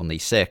young, only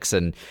 6,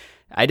 and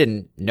I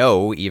didn't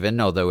know even,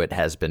 although it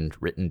has been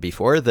written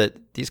before, that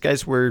these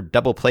guys were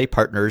double play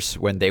partners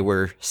when they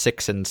were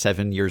 6 and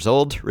 7 years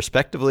old,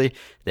 respectively.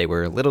 They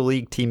were Little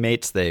League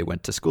teammates. They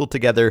went to school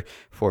together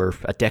for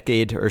a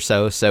decade or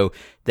so. So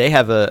they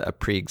have a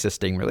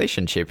pre-existing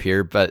relationship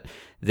here, but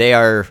they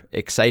are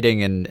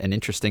exciting and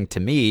interesting to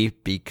me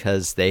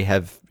because they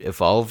have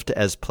evolved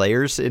as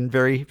players in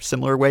very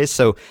similar ways.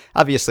 So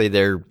obviously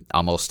they're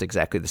almost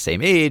exactly the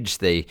same age.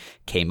 They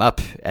came up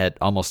at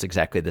almost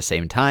exactly the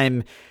same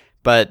time.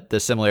 But the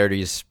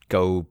similarities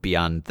go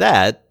beyond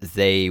that.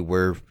 They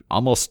were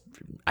almost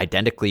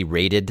identically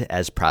rated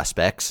as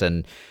prospects,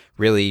 and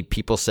really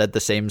people said the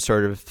same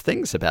sort of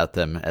things about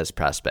them as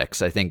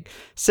prospects. I think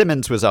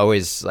Simmons was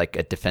always like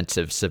a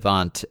defensive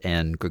savant,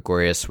 and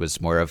Gregorius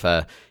was more of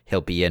he'll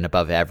be an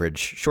above average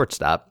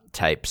shortstop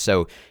type.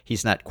 So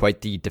he's not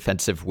quite the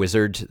defensive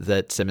wizard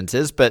that Simmons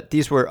is, but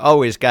these were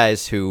always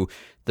guys who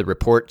the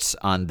reports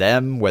on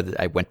them, whether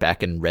I went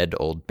back and read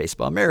old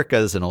Baseball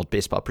Americas and old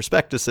Baseball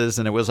Prospectuses,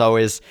 and it was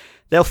always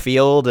they'll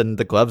field and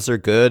the gloves are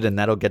good and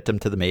that'll get them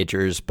to the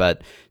majors,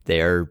 but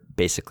they're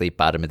basically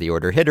bottom of the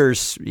order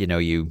hitters.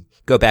 You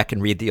go back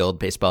and read the old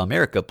Baseball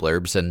America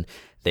blurbs and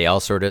they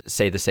all sort of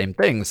say the same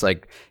things,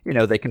 like,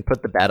 they can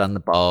put the bat on the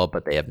ball,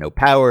 but they have no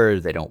power,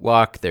 they don't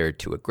walk, they're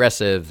too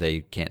aggressive, they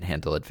can't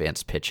handle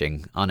advanced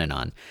pitching, on and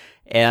on.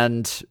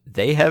 And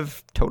they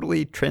have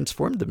totally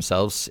transformed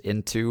themselves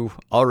into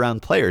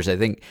all-around players. I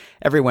think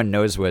everyone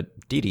knows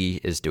what Didi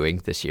is doing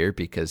this year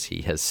because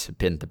he has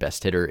been the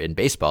best hitter in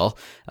baseball,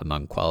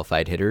 among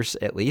qualified hitters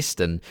at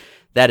least, and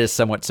that is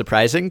somewhat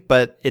surprising,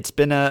 but it's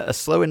been a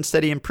slow and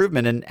steady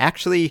improvement. And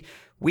actually,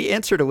 we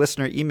answered a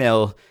listener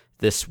email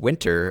this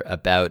winter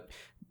about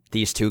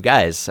these two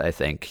guys, I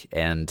think,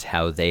 and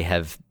how they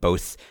have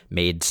both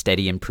made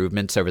steady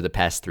improvements over the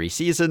past 3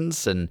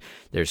 seasons. And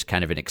there's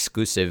kind of an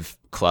exclusive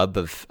club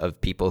of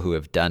people who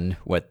have done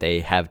what they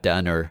have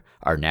done or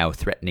are now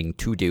threatening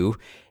to do.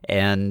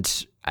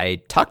 And I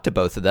talked to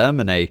both of them,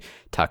 and I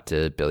talked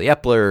to Billy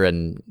Epler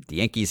and the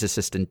Yankees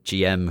assistant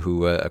GM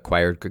who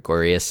acquired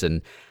Gregorius.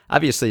 And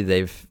obviously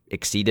they've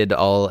exceeded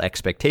all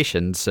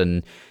expectations,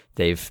 and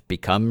they've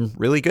become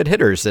really good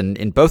hitters. And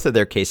in both of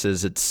their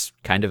cases, it's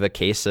kind of a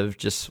case of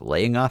just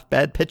laying off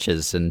bad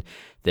pitches. And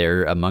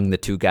they're among the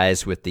 2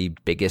 guys with the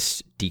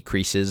biggest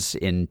decreases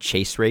in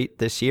chase rate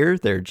this year.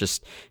 They're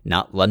just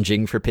not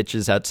lunging for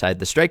pitches outside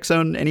the strike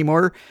zone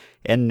anymore.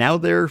 And now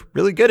they're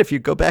really good. If you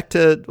go back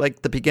to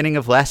like the beginning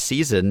of last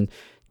season,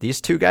 these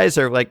 2 guys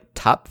are like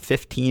top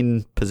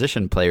 15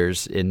 position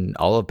players in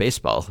all of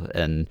baseball.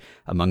 And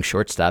among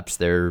shortstops,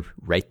 they're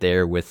right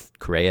there with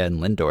Correa and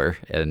Lindor.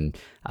 And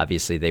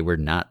obviously they were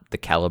not the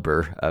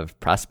caliber of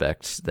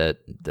prospects that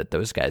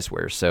those guys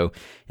were. So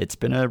it's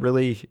been a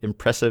really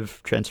impressive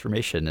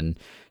transformation. And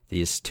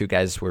these 2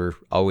 guys were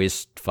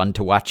always fun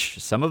to watch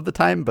some of the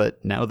time,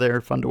 but now they're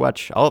fun to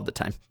watch all of the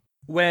time.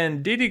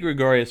 When Didi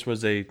Gregorius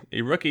was a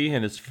rookie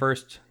in his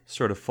first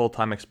sort of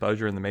full-time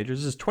exposure in the majors,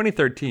 this is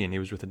 2013, he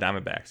was with the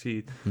Diamondbacks.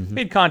 He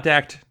made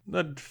contact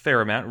a fair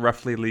amount,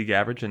 roughly league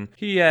average, and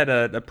he had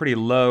a pretty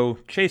low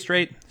chase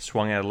rate,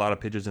 swung at a lot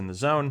of pitches in the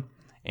zone,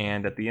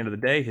 and at the end of the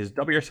day, his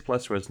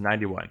WRC+ was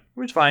 91,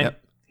 which is fine.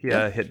 Yep. He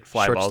hit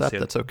fly balls. Shortstop,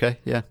 that's okay,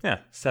 yeah. Yeah,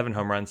 7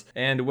 home runs.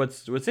 And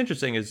what's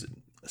interesting is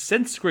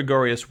since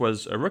Gregorius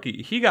was a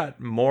rookie, he got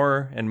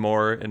more and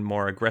more and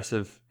more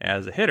aggressive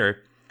as a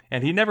hitter.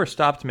 And he never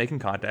stopped making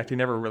contact. He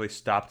never really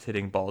stopped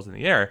hitting balls in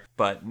the air.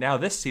 But now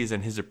this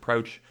season,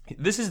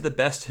 this is the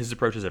best his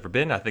approach has ever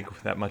been. I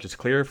think that much is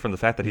clear from the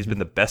fact that he's been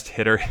the best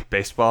hitter in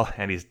baseball,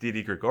 and he's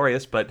Didi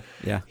Gregorius. But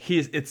yeah,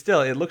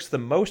 it looks the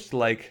most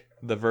like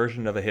the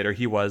version of a hitter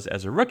he was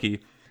as a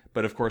rookie.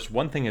 But of course,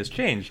 one thing has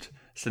changed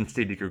since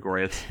Didi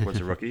Gregorius was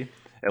a rookie,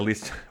 at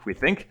least we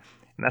think,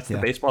 And that's the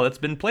baseball that's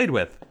been played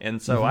with.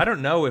 And so I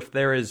don't know if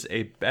there is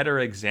a better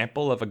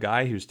example of a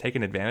guy who's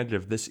taken advantage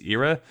of this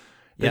era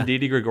than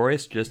Didi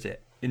Gregorius, just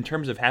in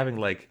terms of having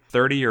like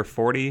 30 or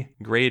 40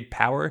 grade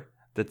power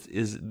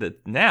that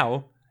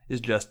now is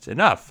just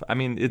enough. I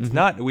mean, it's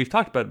not, we've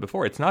talked about it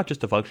before, it's not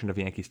just a function of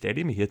Yankee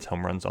Stadium. He hits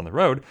home runs on the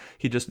road.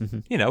 He just,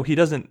 he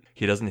doesn't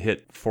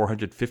hit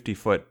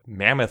 450-foot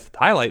mammoth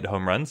highlight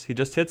home runs. He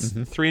just hits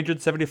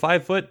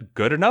 375-foot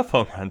good enough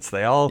home runs.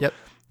 They all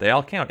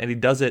count, and he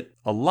does it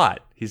a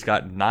lot. He's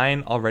got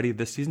 9 already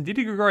this season.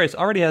 Didi Gregorius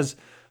already has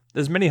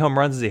as many home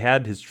runs as he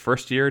had his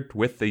first year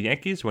with the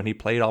Yankees when he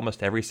played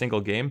almost every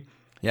single game.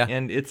 Yeah.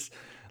 And it's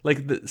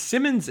like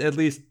Simmons, at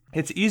least,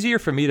 it's easier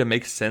for me to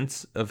make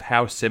sense of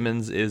how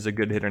Simmons is a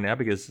good hitter now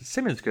because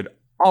Simmons could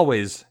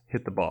always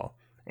hit the ball.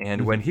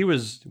 And when he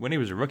was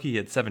a rookie, he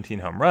had 17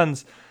 home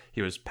runs.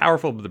 He was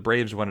powerful, but the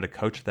Braves wanted to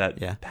coach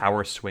that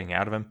power swing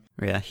out of him.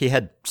 Yeah, he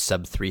had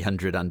sub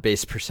 300 on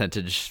base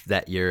percentage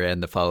that year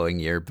and the following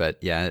year. But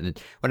yeah, and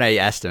when I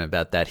asked him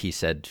about that, he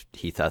said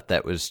he thought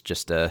that was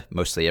just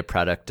mostly a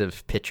product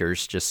of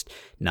pitchers just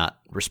not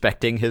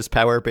respecting his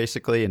power,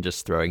 basically, and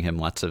just throwing him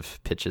lots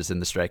of pitches in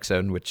the strike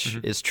zone, which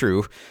is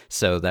true.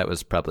 So that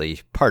was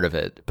probably part of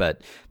it.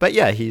 But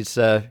yeah, he's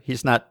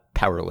not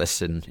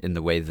powerless in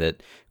the way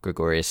that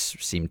Gregorius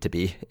seemed to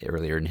be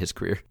earlier in his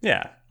career.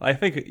 Yeah, I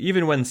think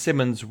even when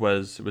Simmons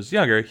was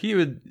younger, he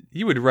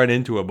would run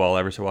into a ball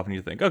every so often.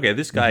 You think, okay,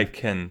 this guy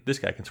can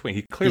swing.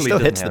 He clearly still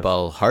hits the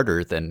ball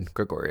harder than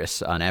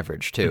Gregorius on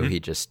average too. He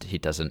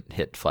doesn't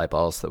hit fly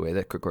balls the way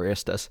that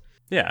Gregorius does.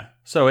 Yeah,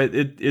 so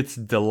it's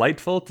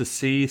delightful to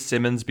see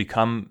Simmons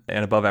become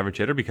an above average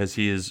hitter because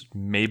he is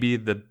maybe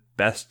the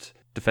best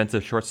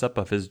defensive shortstop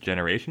of his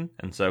generation,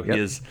 and so he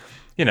is.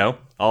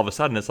 All of a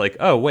sudden it's like,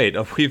 oh wait,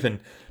 we've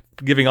been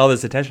giving all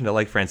this attention to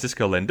like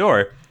Francisco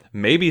Lindor.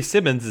 Maybe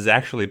Simmons is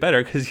actually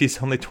better because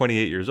he's only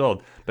 28 years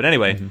old. But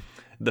anyway,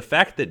 the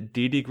fact that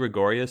Didi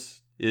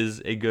Gregorius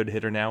is a good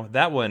hitter now,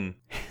 that one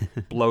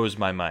blows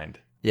my mind.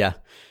 Yeah.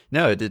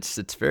 No,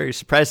 it's very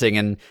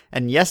surprising.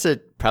 And yes,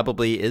 it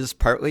probably is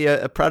partly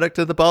a product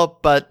of the ball,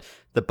 but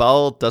the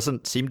ball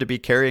doesn't seem to be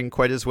carrying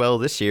quite as well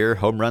this year.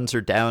 Home runs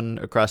are down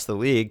across the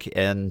league,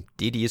 and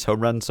Didi's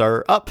home runs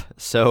are up.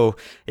 So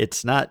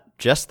it's not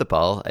just the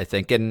ball, I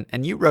think.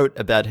 And you wrote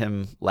about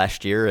him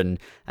last year, and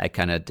I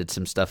kind of did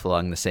some stuff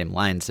along the same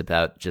lines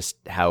about just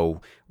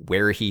how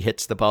where he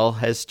hits the ball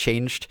has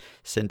changed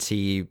since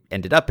he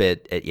ended up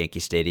at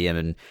Yankee Stadium.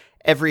 And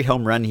every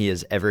home run he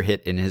has ever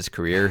hit in his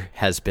career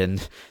has been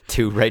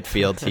to right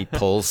field. He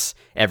pulls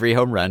every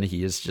home run.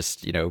 He is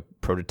just,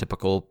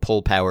 prototypical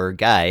pull power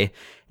guy.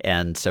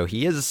 And so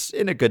he is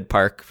in a good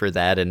park for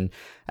that. And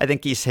I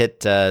think he's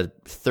hit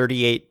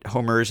 38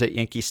 homers at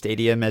Yankee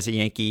Stadium as a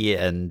Yankee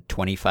and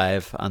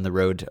 25 on the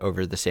road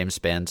over the same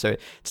span. So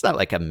it's not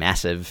like a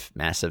massive,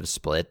 massive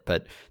split,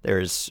 but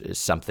there's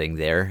something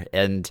there.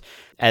 And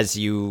as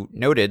you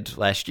noted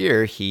last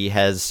year, he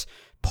has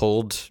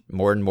pulled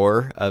more and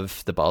more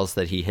of the balls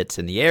that he hits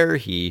in the air.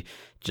 He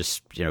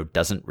just,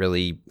 doesn't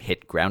really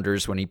hit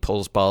grounders when he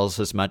pulls balls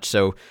as much.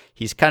 So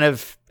he's kind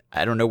of,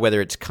 I don't know whether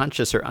it's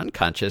conscious or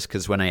unconscious,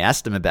 because when I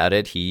asked him about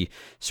it, he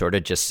sort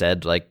of just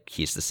said, like,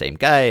 he's the same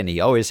guy and he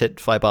always hit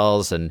fly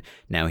balls, and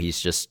now he's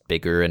just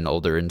bigger and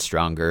older and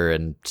stronger,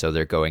 and so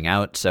they're going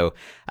out. So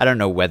I don't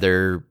know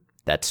whether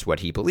that's what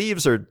he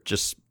believes or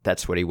just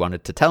that's what he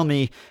wanted to tell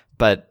me.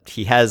 But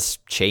he has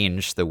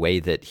changed the way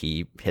that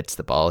he hits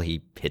the ball.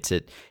 He hits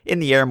it in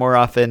the air more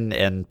often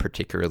and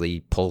particularly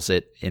pulls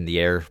it in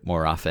the air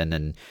more often.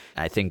 And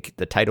I think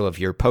the title of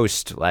your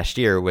post last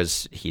year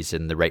was he's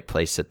in the right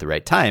place at the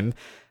right time.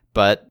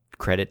 But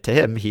credit to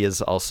him, he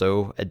has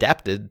also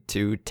adapted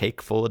to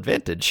take full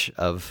advantage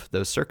of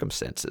those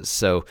circumstances.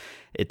 So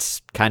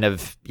it's kind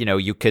of,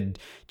 you could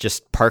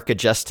just park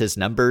adjust his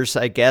numbers,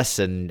 I guess,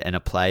 and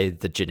apply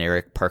the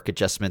generic park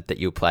adjustment that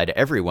you apply to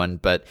everyone.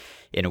 But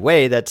in a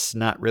way, that's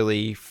not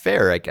really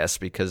fair, I guess,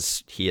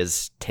 because he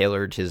has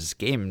tailored his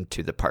game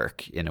to the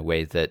park in a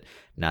way that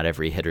not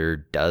every hitter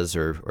does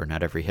or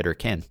not every hitter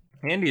can.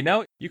 And,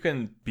 you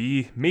can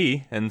be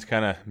me and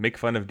kind of make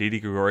fun of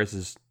Didi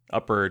Gregorius'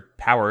 upper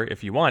power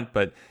if you want,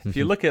 but if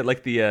you look at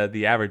like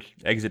the average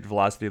exit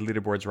velocity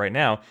leaderboards right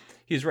now,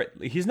 he's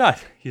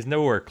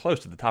nowhere close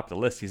to the top of the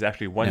list. He's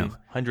actually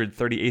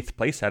 138th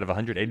place out of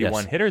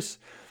 181 hitters.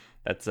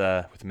 That's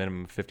with a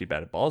minimum of 50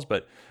 batted balls.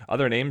 But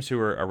other names who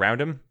are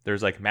around him,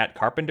 there's like Matt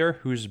Carpenter,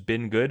 who's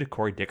been good,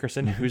 Corey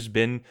Dickerson, who's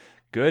been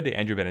good,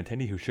 Andrew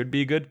Benintendi, who should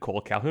be good,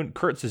 Cole Calhoun,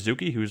 Kurt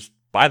Suzuki, who's,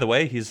 by the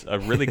way, he's a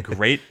really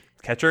great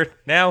catcher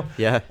now.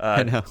 Yeah,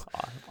 I know.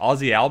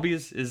 Ozzie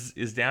Albies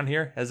is down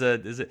here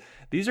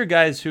these are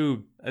guys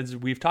who, as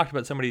we've talked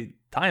about so many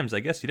times, I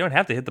guess you don't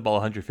have to hit the ball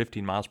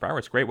 115 miles per hour.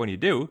 It's great when you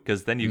do,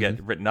 because then you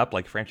get written up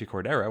like Franchi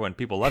Cordero when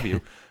people love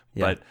you.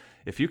 But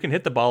if you can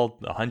hit the ball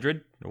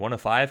 100,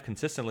 105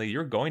 consistently,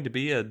 you're going to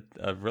be a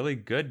really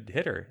good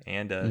hitter.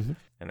 And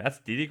that's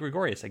Didi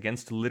Gregorius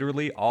against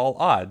literally all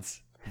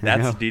odds.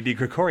 That's Didi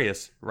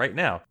Gregorius right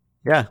now.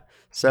 Yeah.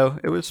 So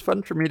it was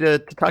fun for me to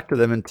talk to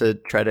them and to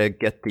try to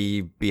get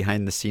the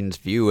behind the scenes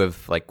view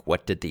of like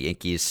what did the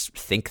Yankees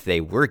think they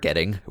were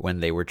getting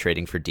when they were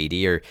trading for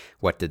Didi, or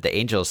what did the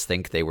Angels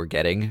think they were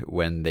getting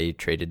when they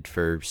traded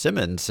for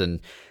Simmons.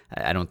 And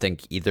I don't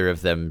think either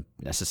of them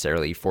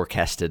necessarily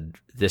forecasted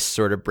this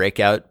sort of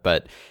breakout,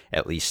 but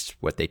at least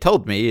what they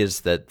told me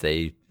is that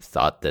they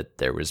thought that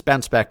there was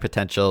bounce back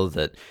potential,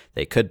 that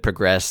they could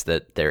progress,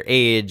 that their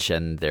age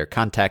and their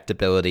contact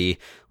ability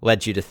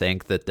led you to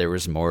think that there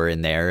was more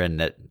in there, and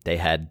that they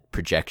had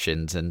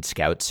projections and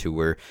scouts who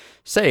were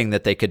saying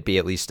that they could be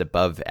at least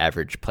above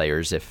average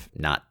players, if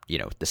not,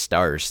 the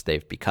stars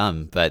they've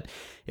become. But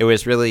it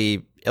was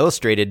really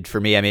illustrated for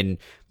me. I mean,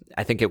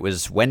 I think it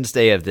was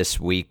Wednesday of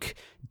this week,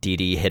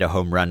 Didi hit a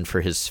home run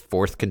for his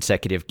fourth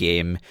consecutive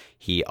game.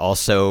 He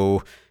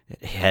also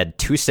had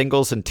 2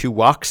 singles and 2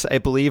 walks, I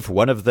believe.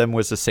 One of them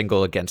was a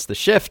single against the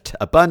shift,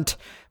 a bunt,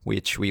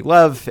 which we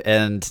love.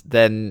 And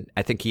then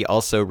I think he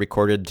also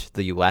recorded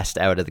the last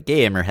out of the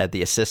game, or had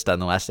the assist on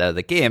the last out of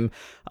the game,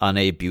 on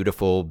a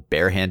beautiful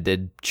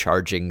barehanded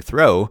charging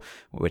throw,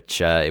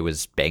 which it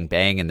was bang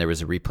bang, and there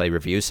was a replay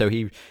review. So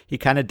he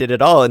kind of did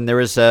it all. And there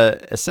was a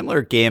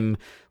similar game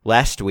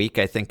last week,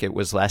 I think it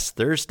was last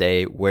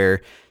Thursday,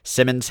 where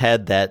Simmons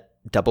had that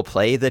double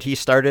play that he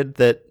started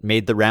that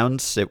made the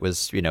rounds. It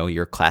was,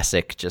 your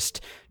classic,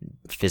 just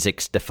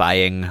physics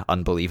defying,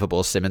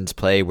 unbelievable Simmons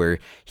play where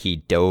he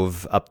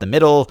dove up the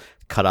middle,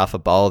 cut off a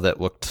ball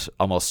that looked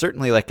almost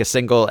certainly like a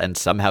single, and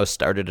somehow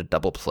started a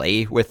double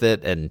play with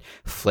it and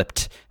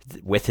flipped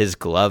with his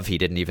glove. He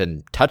didn't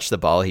even touch the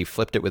ball. He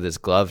flipped it with his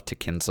glove to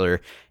Kinsler,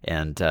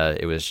 and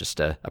it was just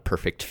a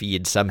perfect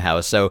feed somehow.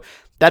 So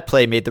that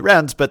play made the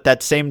rounds, but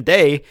that same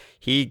day,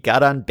 he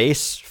got on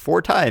base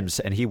 4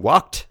 times and he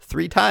walked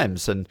 3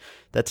 times. And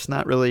that's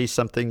not really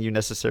something you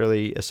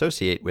necessarily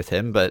associate with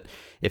him. But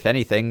if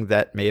anything,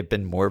 that may have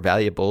been more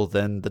valuable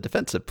than the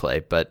defensive play.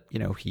 But,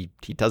 he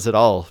does it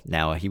all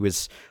now. He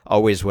was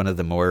always one of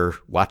the more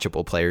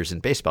watchable players in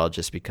baseball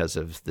just because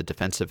of the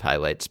defensive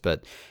highlights.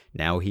 But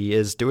now he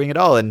is doing it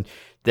all. And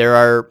there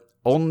are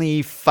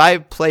only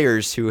 5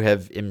 players who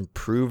have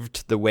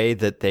improved the way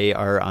that they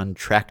are on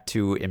track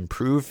to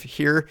improve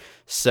here.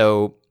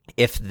 So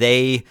if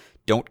they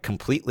don't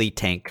completely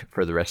tank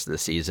for the rest of the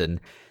season,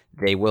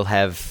 they will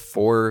have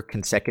 4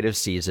 consecutive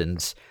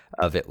seasons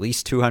of at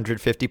least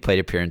 250 plate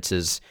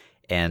appearances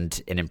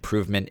and an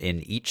improvement in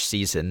each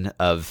season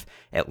of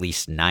at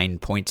least 9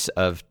 points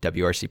of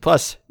WRC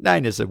plus.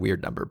 9 is a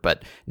weird number,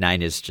 but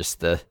 9 is just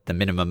the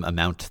minimum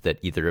amount that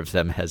either of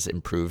them has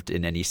improved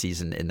in any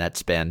season in that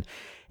span.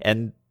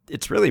 And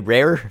it's really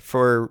rare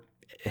for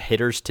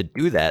hitters to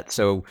do that.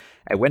 So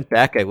I went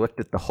back, I looked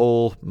at the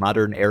whole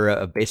modern era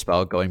of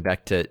baseball going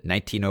back to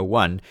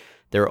 1901.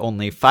 There are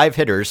only 5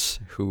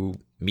 hitters who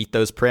meet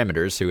those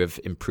parameters, who have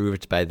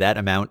improved by that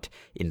amount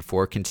in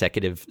 4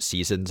 consecutive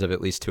seasons of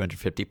at least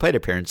 250 plate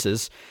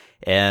appearances.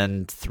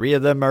 And 3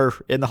 of them are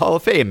in the Hall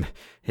of Fame.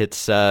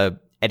 It's Eddie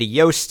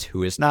Yost,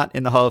 who is not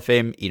in the Hall of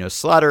Fame, Enos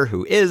Slaughter,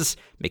 who is,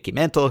 Mickey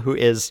Mantle, who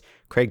is,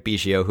 Craig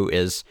Biggio, who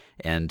is,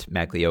 and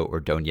Maglio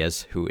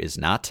Ordonez, who is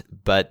not.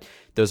 But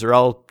those are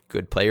all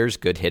good players,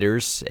 good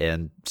hitters,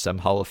 and some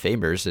Hall of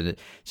Famers. And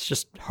it's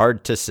just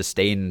hard to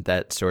sustain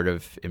that sort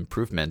of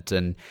improvement.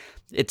 And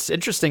it's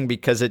interesting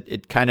because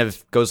it kind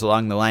of goes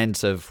along the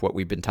lines of what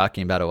we've been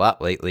talking about a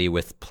lot lately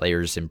with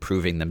players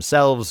improving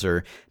themselves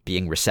or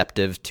being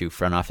receptive to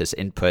front office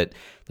input.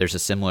 There's a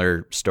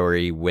similar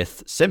story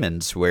with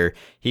Simmons where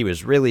he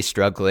was really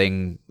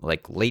struggling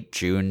like late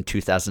June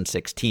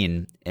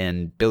 2016,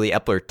 and Billy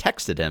Epler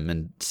texted him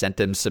and sent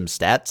him some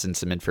stats and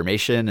some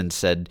information and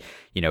said,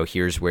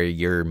 here's where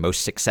you're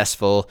most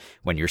successful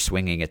when you're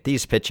swinging at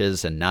these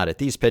pitches and not at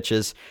these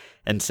pitches.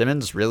 And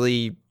Simmons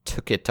really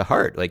took it to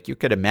heart. Like, you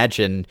could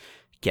imagine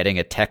getting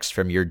a text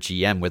from your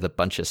GM with a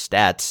bunch of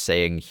stats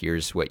saying,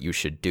 here's what you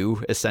should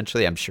do,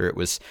 essentially. I'm sure it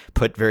was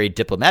put very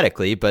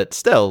diplomatically, but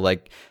still,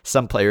 like,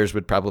 some players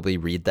would probably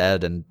read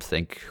that and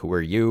think, who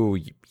are you?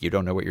 You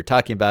don't know what you're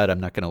talking about. I'm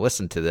not going to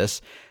listen to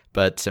this.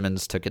 But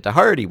Simmons took it to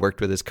heart. He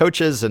worked with his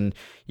coaches, and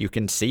you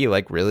can see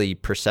like really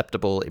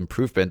perceptible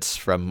improvements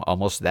from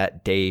almost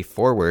that day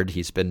forward.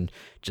 He's been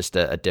just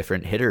a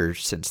different hitter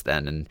since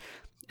then. And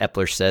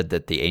Epler said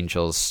that the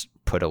Angels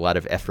put a lot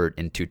of effort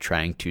into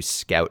trying to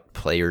scout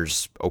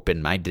players'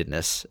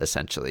 open-mindedness,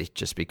 essentially,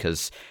 just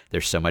because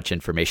there's so much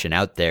information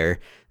out there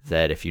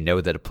that if you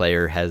know that a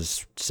player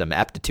has some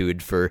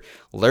aptitude for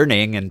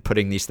learning and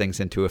putting these things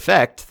into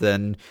effect,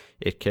 then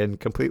it can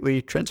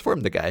completely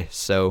transform the guy.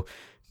 So,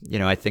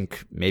 I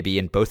think maybe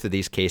in both of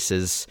these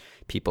cases,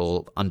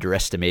 people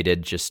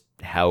underestimated just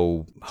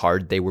how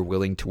hard they were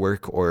willing to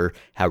work or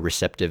how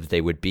receptive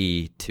they would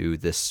be to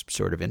this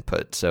sort of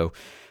input. So,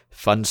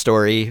 fun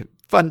story.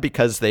 Fun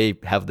because they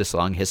have this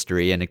long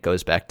history and it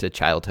goes back to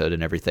childhood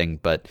and everything,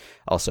 but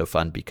also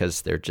fun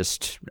because they're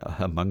just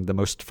among the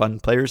most fun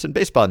players in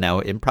baseball now,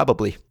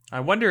 improbably.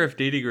 I wonder if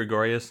Didi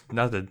Gregorius,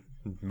 not to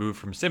move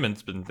from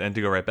Simmons and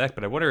to go right back,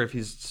 but I wonder if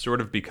he's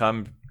sort of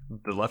become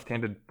the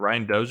left-handed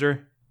Brian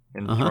Dozier.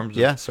 in terms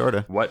of sort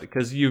of what,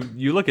 because you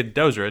look at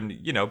Dozier and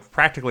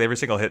practically every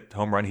single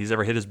home run he's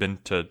ever hit has been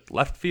to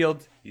left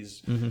field.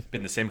 He's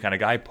been the same kind of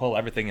guy, pull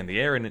everything in the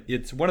air, and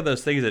it's one of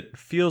those things that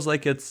feels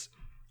like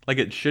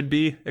it should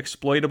be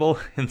exploitable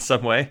in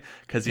some way,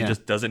 because he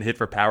just doesn't hit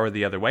for power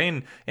the other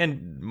way.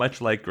 And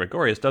much like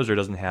Gregorius, Dozier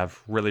doesn't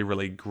have really,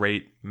 really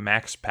great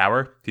max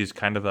power. He's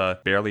kind of a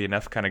barely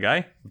enough kind of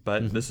guy.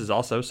 But this is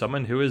also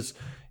someone who has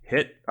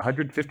hit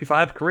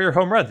 155 career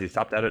home runs. He's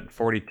topped out at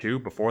 42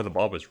 before the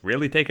ball was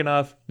really taken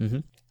off.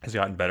 Has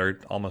gotten better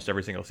almost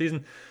every single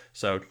season.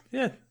 So,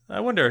 yeah, I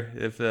wonder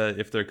if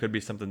there could be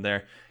something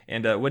there.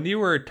 And when you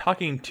were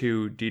talking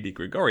to Didi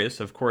Gregorius,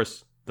 of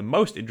course, the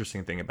most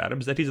interesting thing about him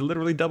is that he's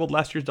literally doubled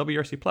last year's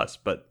WRC+.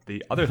 But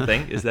the other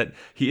thing is that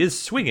he is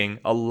swinging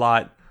a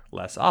lot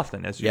less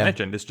often. As you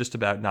mentioned, it's just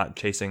about not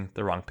chasing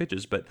the wrong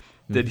pitches. But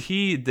did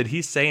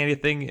he say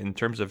anything in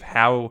terms of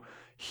how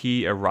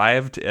he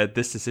arrived at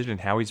this decision,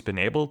 how he's been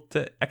able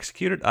to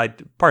execute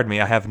it? Pardon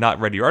me, I have not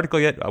read your article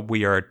yet.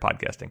 We are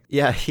podcasting.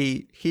 Yeah,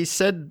 he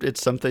said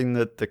it's something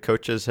that the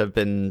coaches have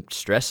been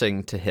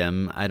stressing to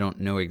him. I don't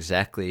know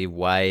exactly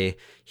why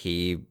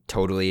he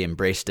totally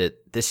embraced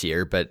it this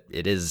year, but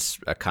it is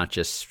a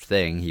conscious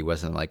thing. He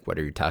wasn't like, what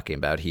are you talking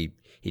about? He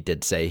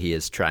did say he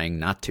is trying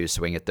not to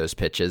swing at those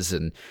pitches,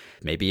 and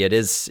maybe it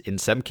is in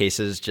some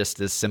cases just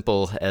as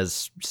simple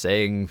as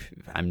saying,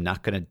 I'm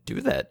not going to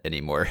do that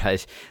anymore. I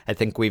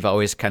think we've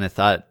always kind of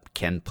thought,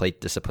 can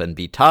plate discipline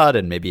be taught?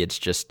 And maybe it's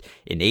just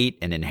innate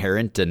and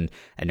inherent. And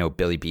I know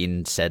Billy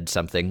Beane said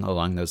something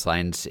along those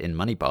lines in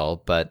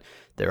Moneyball, but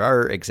there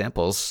are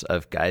examples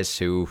of guys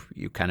who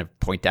you kind of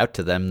point out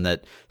to them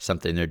that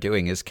something they're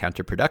doing is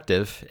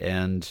counterproductive,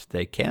 and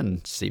they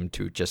can seem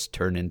to just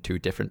turn into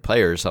different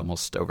players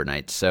almost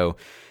overnight. So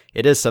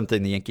it is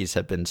something the Yankees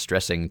have been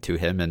stressing to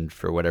him, and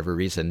for whatever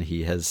reason,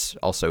 he has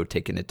also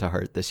taken it to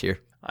heart this year.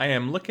 I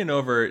am looking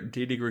over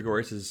Didi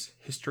Gregorius'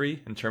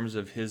 history in terms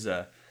of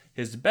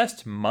his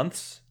best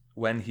months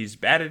when he's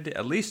batted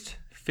at least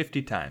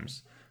 50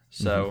 times.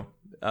 So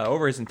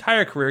over his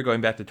entire career,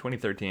 going back to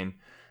 2013,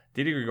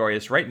 Didi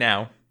Gregorius right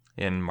now,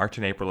 in March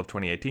and April of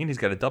 2018, he's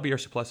got a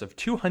WRC plus of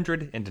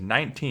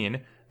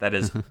 219. That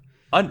is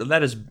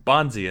that is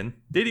Bonzian.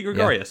 Didi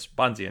Gregorius,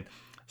 Bonzian.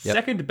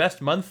 Second best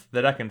month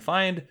that I can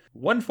find,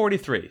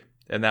 143.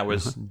 And that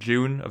was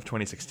June of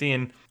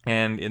 2016.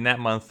 And in that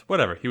month,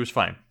 whatever, he was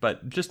fine.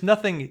 But just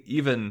nothing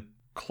even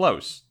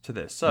close to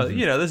this. So,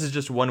 this is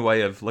just one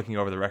way of looking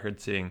over the record,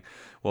 seeing,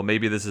 well,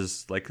 maybe this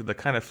is like the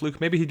kind of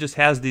fluke. Maybe he just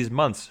has these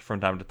months from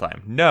time to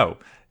time. No,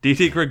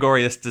 Didi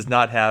Gregorius does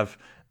not have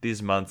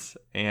these months.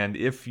 And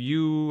if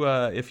you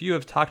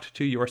have talked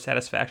to your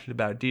satisfaction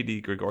about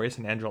Didi Gregorius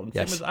and Andrelton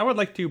Simmons, I would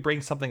like to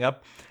bring something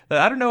up that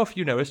I don't know if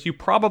you noticed. You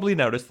probably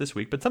noticed this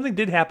week, but something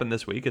did happen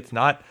this week. It's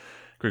not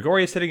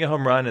Gregorius hitting a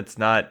home run. It's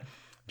not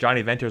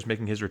Johnny Venters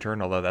making his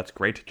return, although that's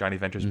great. Johnny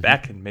Venters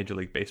back in Major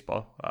League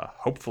Baseball.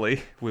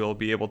 Hopefully we'll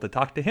be able to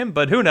talk to him,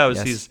 but who knows?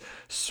 Yes. He's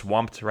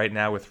swamped right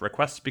now with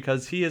requests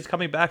because he is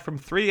coming back from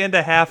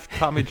 3.5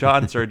 Tommy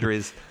John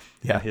surgeries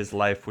in his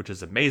life, which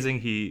is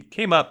amazing. He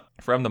came up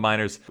from the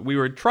minors. We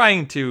were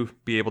trying to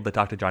be able to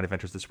talk to Johnny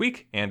Venters this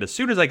week, and as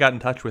soon as I got in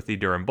touch with the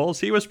Durham Bulls,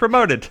 he was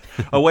promoted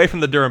away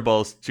from the Durham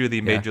Bulls to the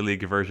Major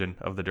League version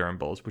of the Durham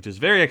Bulls, which is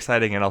very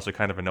exciting and also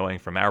kind of annoying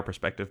from our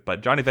perspective.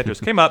 But Johnny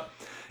Venters came up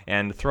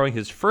and throwing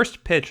his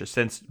first pitch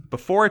since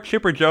before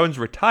Chipper Jones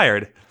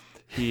retired,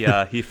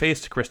 he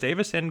faced Chris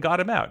Davis and got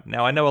him out.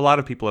 Now, I know a lot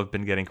of people have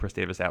been getting Chris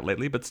Davis out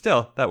lately, but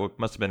still, that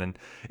must have been an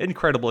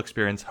incredible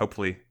experience.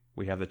 Hopefully,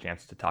 we have the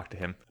chance to talk to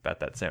him about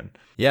that soon.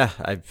 Yeah,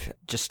 I've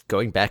just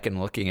going back and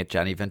looking at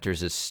Johnny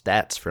Venters'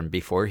 stats from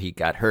before he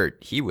got hurt.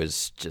 He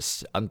was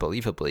just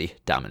unbelievably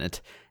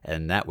dominant,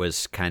 and that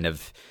was kind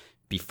of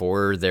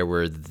before there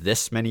were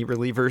this many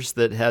relievers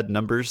that had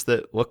numbers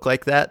that look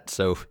like that.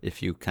 So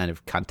if you kind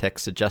of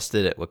context adjust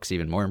it, it looks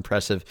even more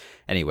impressive.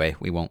 Anyway,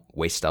 we won't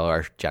waste all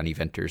our Johnny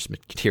Venters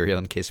material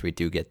in case we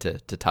do get to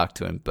talk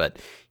to him. But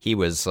he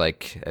was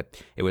like,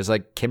 it was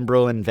like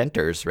Kimbrel and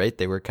Venters, right?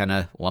 They were kind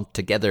of lumped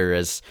together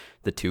as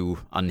the two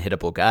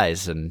unhittable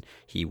guys, and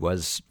he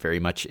was very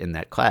much in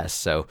that class.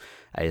 So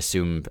I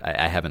assume,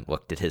 I haven't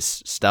looked at his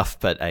stuff,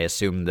 but I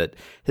assume that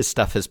his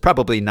stuff has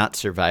probably not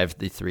survived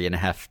the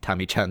 3.5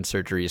 Tommy John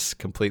surgeries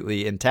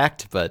completely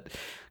intact, but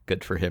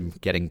good for him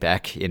getting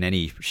back in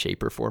any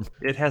shape or form.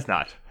 It has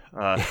not.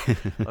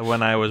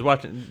 When I was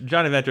watching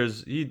Johnny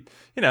Venters, he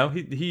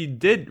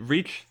did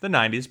reach the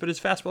 90s, but his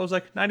fastball was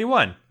like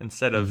 91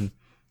 instead of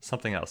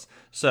something else.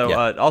 So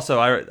also,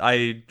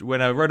 I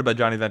when I wrote about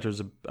Johnny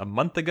Venters a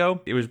month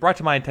ago, it was brought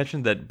to my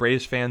attention that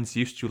Braves fans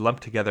used to lump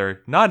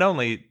together not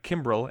only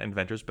Kimbrel and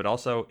Venters, but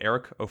also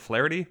Eric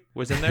O'Flaherty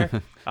was in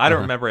there. I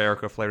don't remember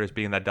Eric O'Flaherty as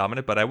being that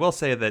dominant, but I will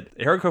say that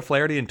Eric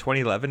O'Flaherty in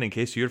 2011, in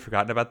case you had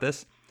forgotten about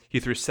this, he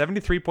threw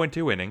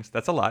 73.2 innings.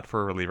 That's a lot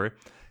for a reliever.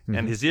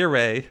 And his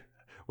ERA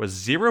was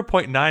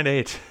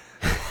 0.98.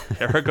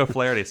 Eric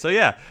O'Flaherty. So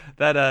yeah,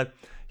 that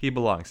he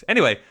belongs.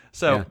 Anyway,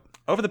 so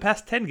over the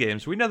past 10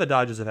 games, we know the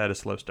Dodgers have had a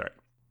slow start.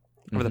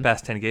 over the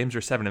past 10 games are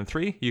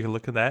 7-3. You can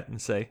look at that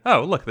and say,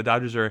 oh, look, the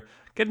Dodgers are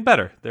getting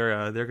better.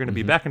 They're going to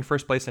be back in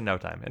first place in no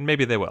time, and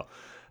maybe they will.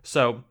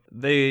 So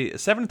they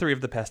 7-3 of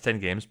the past 10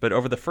 games, but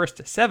over the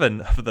first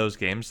 7 of those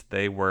games,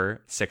 they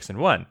were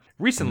 6-1.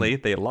 Recently,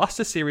 they lost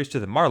a series to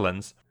the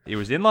Marlins. It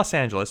was in Los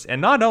Angeles, and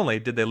not only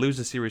did they lose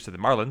a series to the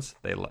Marlins,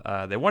 they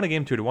won a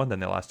game 2-1, then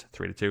they lost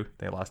 3-2,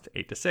 they lost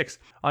 8-6.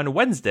 On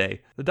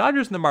Wednesday, the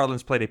Dodgers and the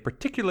Marlins played a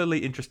particularly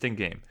interesting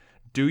game.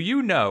 Do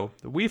you know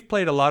that we've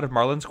played a lot of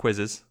Marlins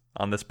quizzes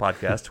on this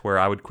podcast where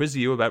I would quiz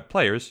you about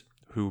players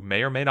who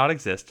may or may not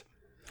exist,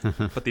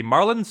 but the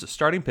Marlins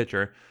starting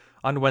pitcher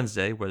on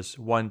Wednesday was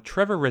one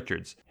Trevor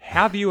Richards.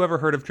 Have you ever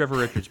heard of Trevor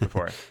Richards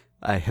before?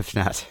 I have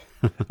not.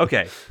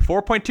 Okay,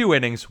 4.2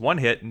 innings, 1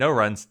 hit, no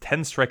runs,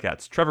 10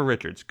 strikeouts. Trevor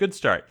Richards, good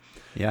start.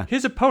 Yeah.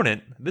 His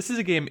opponent, this is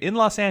a game in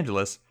Los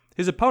Angeles,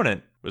 his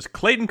opponent was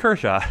Clayton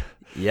Kershaw.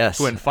 Yes.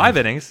 Who in 5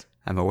 innings.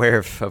 I'm aware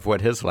of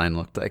what his line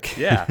looked like.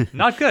 Yeah,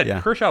 not good.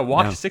 Yeah. Kershaw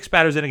walked 6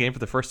 batters in a game for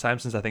the first time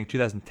since, I think,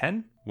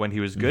 2010, when he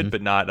was good,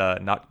 but not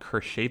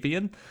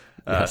Kershavian.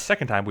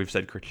 Second time we've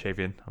said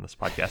Kershavian on this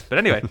podcast. But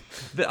anyway,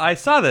 I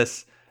saw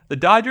this. The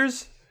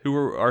Dodgers, who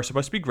are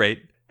supposed to be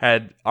great,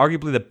 had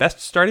arguably the best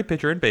starting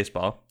pitcher in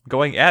baseball,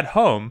 going at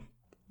home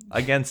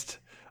against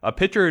a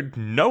pitcher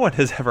no one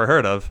has ever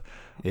heard of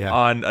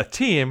on a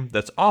team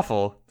that's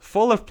awful,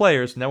 full of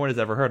players no one has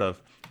ever heard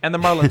of. And the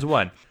Marlins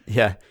won.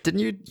 Yeah. Didn't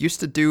you used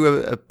to do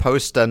a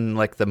post on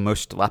like the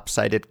most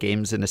lopsided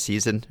games in a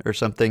season or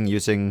something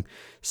using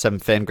some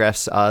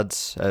Fangraphs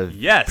odds of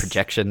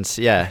projections?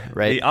 Yeah,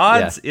 right. The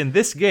odds in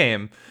this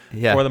game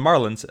for the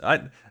Marlins,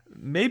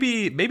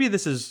 maybe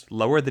this is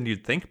lower than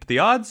you'd think, but the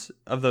odds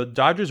of the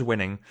Dodgers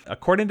winning,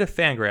 according to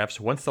Fangraphs,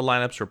 once the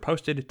lineups were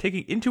posted,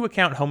 taking into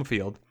account home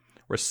field,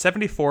 were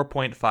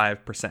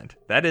 74.5%.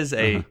 That is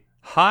a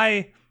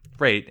high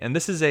rate, and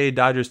this is a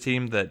Dodgers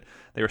team that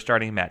they were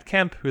starting Matt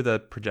Kemp, who the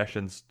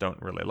projections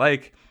don't really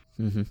like.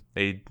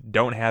 They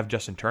don't have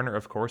Justin Turner,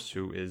 of course,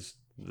 who is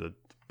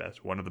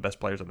one of the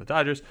best players on the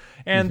Dodgers.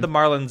 And the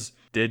Marlins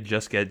did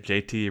just get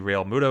JT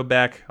Realmuto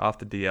back off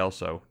the DL.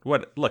 So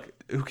look,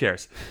 who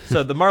cares?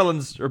 So the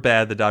Marlins are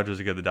bad. The Dodgers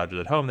are good. The Dodgers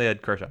at home, they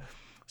had Kershaw.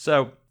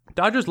 So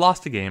Dodgers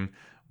lost a game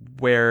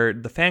where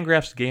the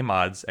Fangraphs game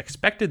odds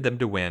expected them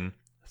to win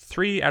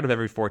 3 out of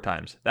every 4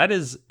 times. That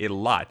is a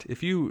lot.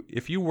 If you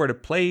were to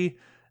play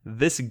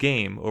this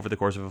game over the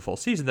course of a full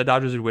season, the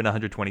Dodgers would win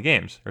 120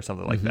 games or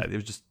something like that.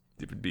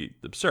 It would be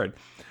absurd.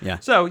 Yeah.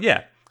 So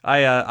I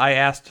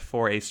asked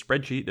for a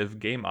spreadsheet of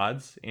game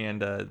odds,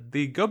 and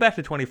they go back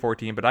to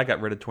 2014, but I got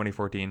rid of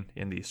 2014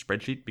 in the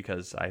spreadsheet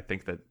because I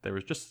think that there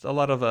was just a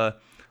lot of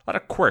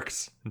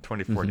quirks in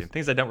 2014,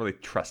 things I don't really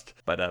trust.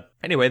 But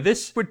anyway,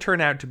 this would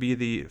turn out to be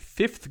the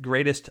 5th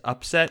greatest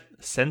upset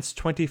since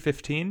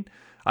 2015.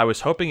 I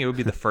was hoping it would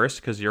be the first,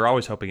 because you're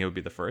always hoping it would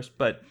be the first.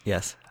 But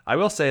yes, I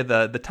will say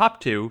the top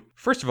 2,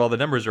 first of all, the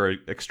numbers are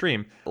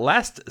extreme.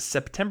 Last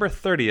September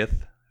 30th,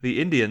 the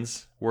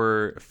Indians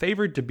were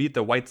favored to beat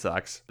the White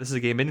Sox. This is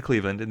a game in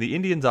Cleveland, and the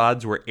Indians'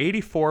 odds were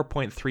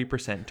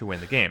 84.3% to win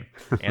the game,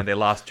 and they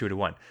lost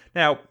 2-1.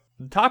 Now,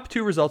 the top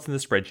 2 results in the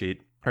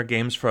spreadsheet are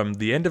games from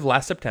the end of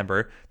last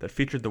September that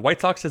featured the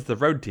White Sox as the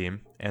road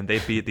team, and they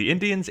beat the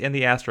Indians and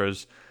the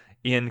Astros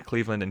in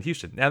Cleveland and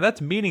Houston. Now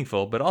that's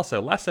meaningful, but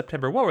also last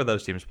September, what were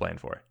those teams playing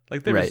for?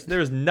 Like there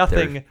was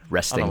nothing. They're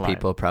resting on the line.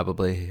 People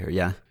probably, or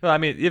Well, I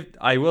mean,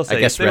 I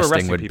guess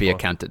resting would people, be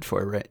accounted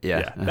for, right?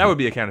 Yeah, that would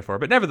be accounted for.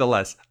 But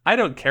nevertheless, I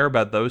don't care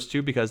about those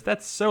 2 because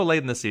that's so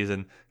late in the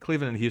season.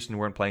 Cleveland and Houston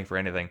weren't playing for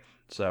anything,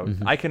 so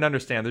I can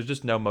understand. There's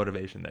just no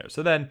motivation there.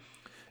 So then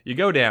you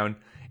go down,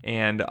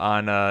 and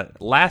on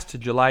last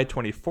July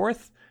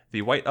 24th,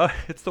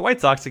 it's the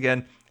White Sox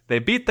again. They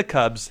beat the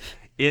Cubs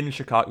in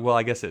Chicago. Well,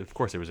 I guess of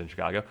course it was in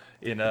Chicago.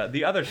 In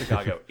the other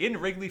Chicago, in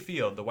Wrigley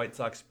Field, the White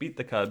Sox beat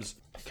the Cubs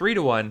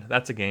 3-1.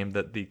 That's a game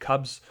that the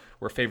Cubs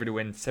were favored to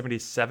win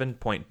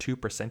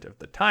 77.2% of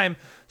the time.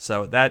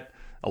 So that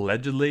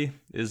allegedly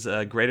is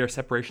a greater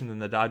separation than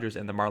the Dodgers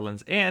and the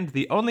Marlins. And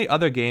the only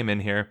other game in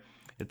here,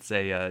 it's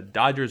a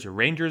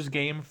Dodgers-Rangers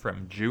game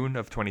from June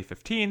of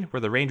 2015, where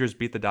the Rangers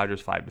beat the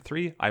Dodgers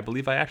 5-3. I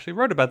believe I actually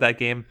wrote about that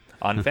game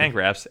on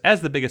Fangraphs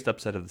as the biggest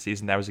upset of the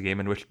season. That was a game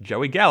in which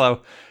Joey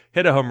Gallo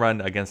hit a home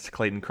run against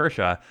Clayton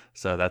Kershaw,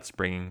 so that's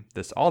bringing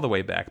this all the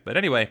way back. But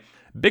anyway,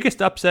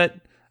 biggest upset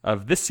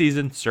of this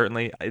season,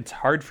 certainly. It's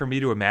hard for me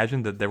to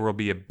imagine that there will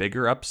be a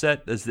bigger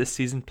upset as this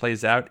season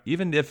plays out,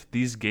 even if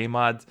these game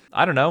odds,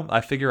 I don't know,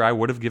 I figure I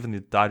would have given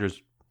the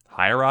Dodgers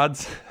higher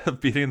odds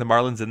of beating the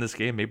Marlins in this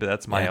game. Maybe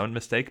that's my own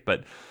mistake,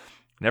 but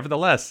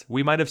nevertheless,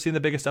 we might have seen the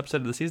biggest upset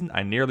of the season.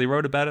 I nearly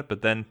wrote about it,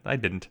 but then I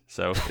didn't.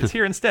 So it's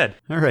here instead.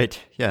 All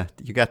right. Yeah,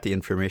 you got the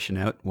information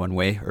out one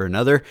way or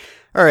another.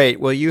 All right.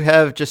 Well, you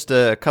have just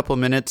a couple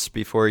minutes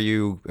before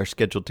you are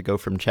scheduled to go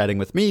from chatting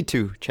with me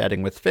to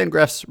chatting with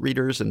Fangraphs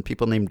readers and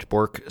people named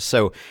Bork.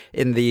 So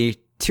in the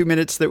 2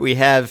 minutes that we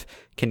have,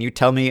 can you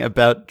tell me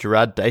about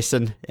Jarrod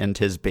Dyson and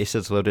his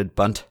bases-loaded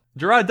bunt?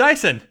 Jarrod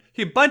Dyson!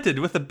 He bunted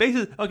with the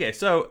bases. Okay,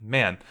 so,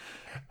 man,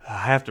 I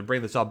have to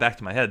bring this all back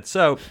to my head.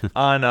 So,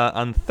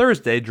 on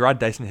Thursday, Jarrod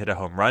Dyson hit a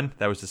home run.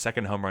 That was the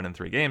second home run in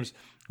 3 games.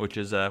 which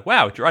is,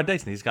 wow, Jarrod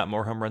Dyson, he's got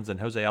more home runs than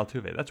Jose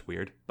Altuve. That's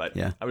weird. But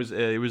yeah.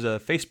 it was a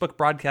Facebook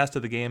broadcast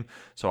of the game,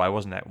 so I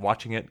wasn't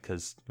watching it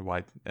because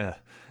why?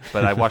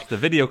 But I watched the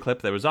video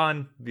clip that was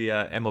on the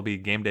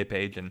MLB Game Day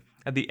page, and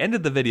at the end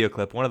of the video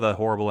clip, one of the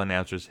horrible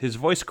announcers, his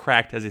voice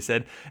cracked as he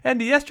said,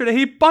 "And yesterday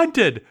he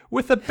bunted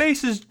with the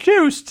bases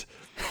juiced."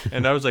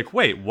 And I was like,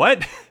 wait,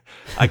 what?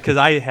 Because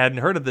I hadn't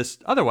heard of this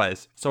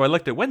otherwise. So I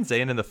looked at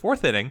Wednesday, and in the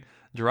fourth inning,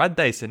 Jarrod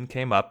Dyson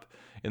came up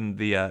in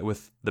the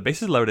with the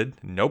bases loaded,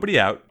 nobody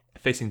out,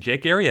 facing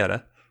Jake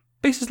Arrieta,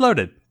 bases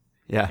loaded.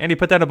 Yeah. And he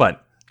put down a bunt.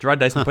 Jarrod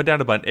Dyson put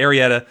down a bunt.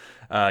 Arrieta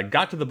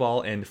got to the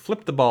ball and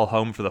flipped the ball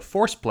home for the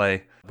force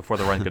play before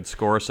the run could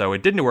score, so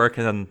it didn't work.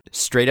 And then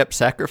straight up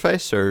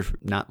sacrifice, or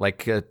not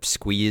like a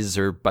squeeze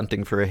or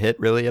bunting for a hit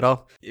really at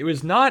all? It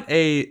was not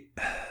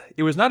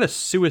a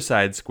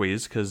suicide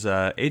squeeze because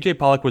A.J.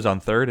 Pollock was on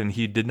third and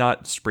he did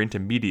not sprint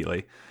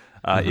immediately.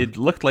 It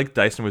looked like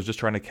Dyson was just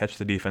trying to catch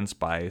the defense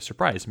by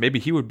surprise. Maybe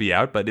he would be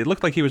out, but it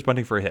looked like he was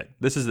bunting for a hit.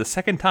 This is the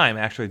second time,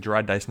 actually,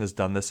 Jarrod Dyson has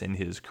done this in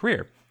his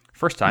career.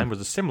 First time was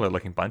a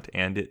similar-looking bunt,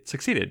 and it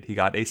succeeded. He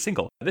got a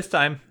single. This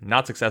time,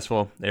 not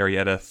successful.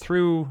 Arrieta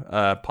threw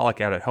Pollock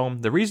out at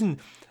home. The reason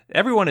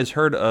everyone has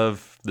heard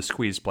of the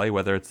squeeze play,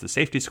 whether it's the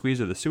safety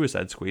squeeze or the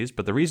suicide squeeze,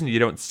 but the reason you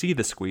don't see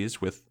the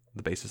squeeze with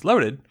the bases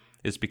loaded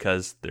is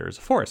because there's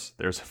a force.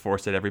 There's a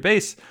force at every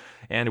base,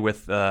 and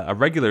with a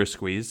regular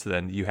squeeze,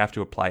 then you have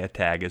to apply a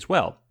tag as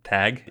well.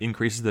 Tag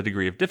increases the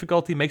degree of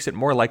difficulty, makes it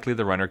more likely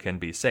the runner can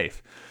be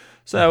safe.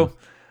 So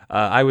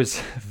I was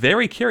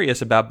very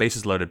curious about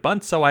bases loaded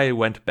bunts, so I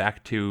went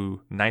back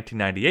to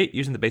 1998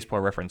 using the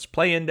Baseball Reference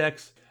Play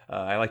Index.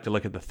 I like to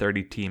look at the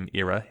 30-team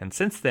era, and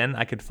since then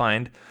I could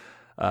find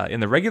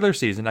in the regular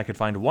season, I could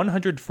find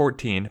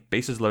 114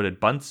 bases-loaded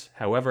bunts.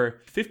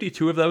 However,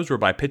 52 of those were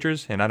by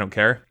pitchers, and I don't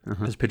care,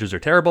 because pitchers are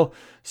terrible.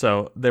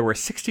 So there were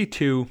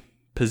 62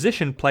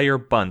 position player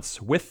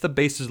bunts with the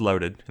bases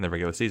loaded in the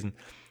regular season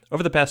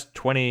over the past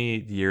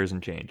 20 years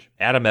and change.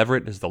 Adam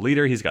Everett is the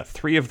leader. He's got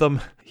 3 of them.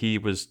 He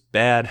was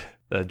bad.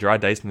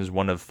 Jarrod Dyson is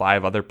one of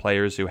 5 other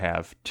players who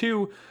have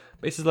 2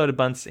 bases-loaded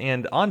bunts,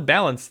 and on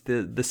balance,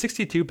 the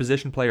 62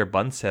 position player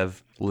bunts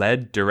have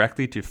led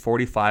directly to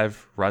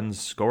 45 runs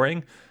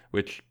scoring,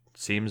 which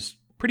seems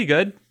pretty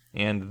good.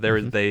 And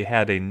they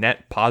had a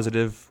net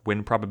positive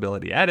win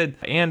probability added.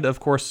 And, of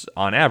course,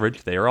 on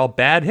average, they are all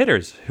bad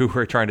hitters who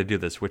were trying to do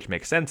this, which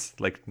makes sense.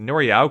 Like,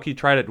 Nori Aoki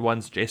tried it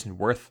once, Jason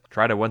Worth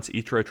tried it once,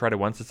 Ichiro tried it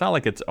once. It's not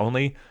like it's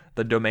only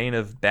the domain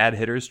of bad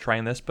hitters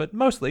trying this, but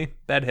mostly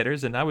bad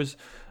hitters. And I was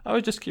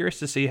just curious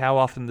to see how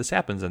often this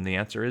happens. And the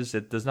answer is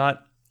it does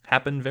not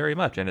happen very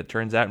much, and it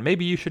turns out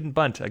maybe you shouldn't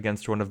bunt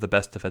against one of the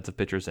best defensive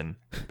pitchers in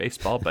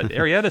baseball, but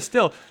Arrieta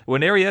still,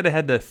 when Arrieta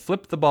had to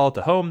flip the ball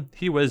to home,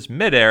 he was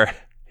midair.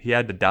 He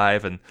had to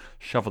dive and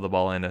shovel the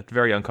ball in a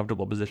very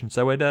uncomfortable position,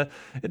 so it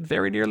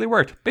very nearly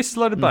worked. Bases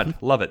loaded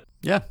bunt. Love it.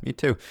 Yeah, me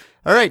too.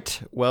 All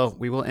right, well,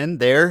 we will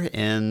end there,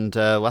 and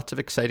lots of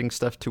exciting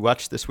stuff to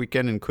watch this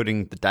weekend,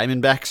 including the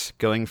Diamondbacks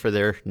going for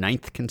their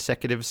 9th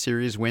consecutive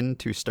series win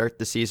to start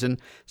the season.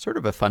 Sort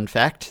of a fun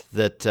fact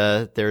that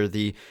they're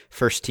the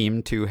first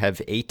team to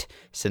have 8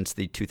 since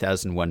the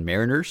 2001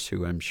 Mariners,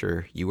 who I'm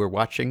sure you were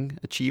watching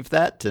achieve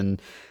that,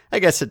 and I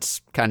guess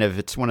it's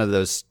one of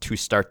those to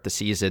start the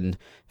season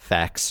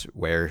facts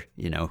where,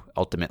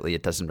 ultimately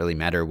it doesn't really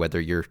matter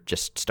whether you're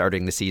just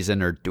starting the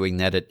season or doing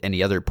that at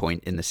any other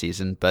point in the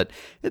season, but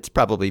it's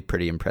probably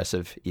pretty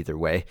impressive either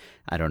way.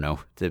 I don't know.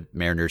 The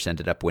Mariners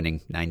ended up winning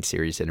 9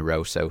 series in a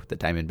row, so the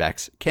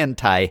Diamondbacks can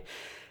tie.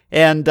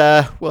 And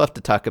we'll have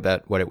to talk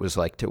about what it was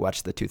like to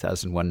watch the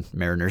 2001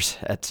 Mariners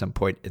at some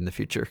point in the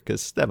future,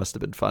 because that must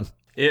have been fun.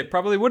 It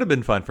probably would have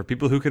been fun for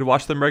people who could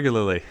watch them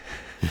regularly.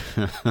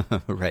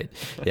 Right.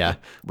 Yeah.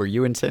 Were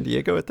you in San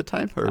Diego at the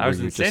time? Or I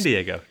was in San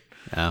Diego.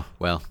 Oh,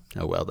 well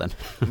then.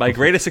 My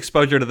greatest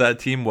exposure to that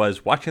team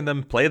was watching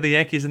them play the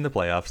Yankees in the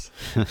playoffs.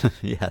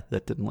 Yeah,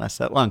 that didn't last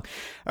that long.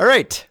 All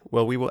right.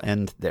 Well, we will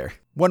end there.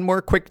 One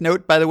more quick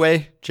note, by the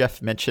way.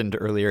 Jeff mentioned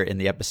earlier in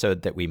the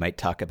episode that we might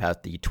talk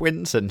about the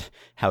Twins and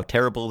how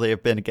terrible they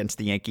have been against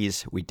the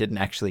Yankees. We didn't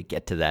actually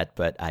get to that,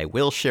 but I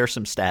will share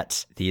some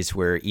stats. These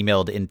were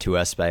emailed into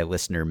us by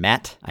listener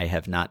Matt. I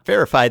have not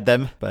verified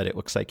them, but it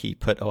looks like he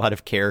put a lot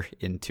of care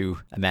into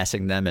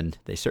amassing them, and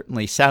they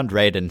certainly sound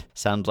right and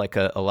sound like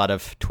a lot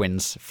of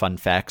Twins fun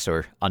facts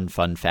or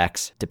unfun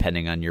facts,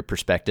 depending on your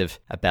perspective,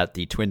 about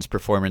the Twins'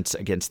 performance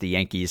against the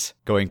Yankees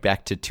going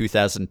back to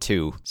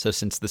 2002. So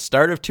since the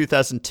start of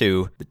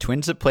 2002, the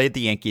Twins have played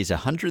the Yankees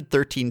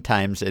 113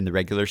 times in the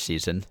regular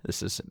season.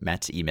 This is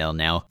Matt's email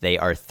now. They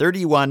are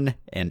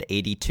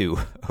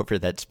 31-82 over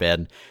that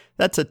span.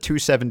 That's a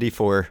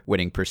 .274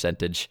 winning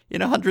percentage in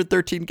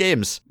 113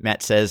 games.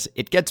 Matt says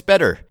it gets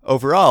better.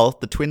 Overall,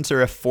 the Twins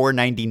are a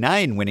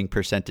 .499 winning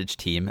percentage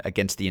team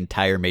against the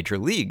entire major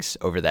leagues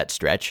over that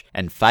stretch,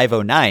 and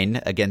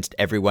 .509 against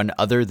everyone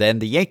other than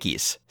the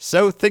Yankees.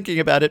 So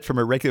thinking about it from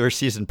a regular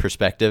season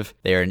perspective,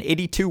 they are an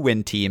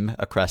 82-win team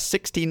across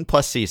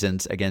 16-plus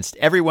seasons against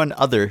everyone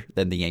other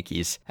than the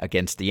Yankees.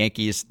 Against the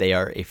Yankees, they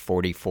are a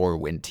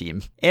 44-win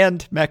team.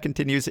 And Matt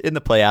continues, in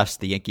the playoffs,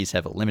 the Yankees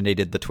have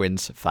eliminated the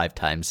Twins 5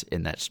 times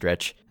in that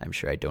stretch. I'm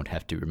sure I don't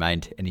have to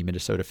remind any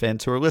Minnesota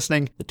fans who are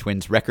listening. The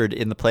Twins' record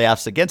in the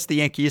playoffs against the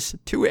Yankees,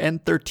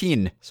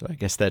 2-13. So I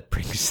guess that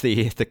brings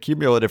the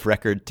cumulative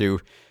record to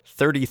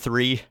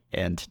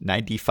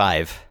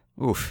 33-95.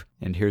 Oof.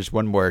 And here's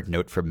one more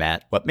note from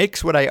Matt. What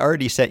makes what I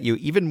already sent you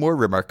even more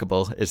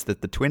remarkable is that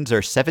the Twins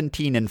are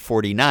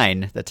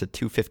 17-49. That's a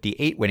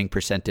 .258 winning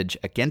percentage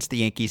against the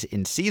Yankees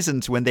in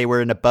seasons when they were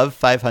an above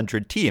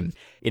 500 team.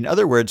 In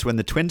other words, when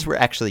the Twins were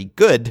actually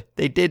good,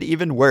 they did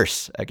even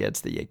worse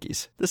against the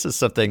Yankees. This is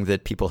something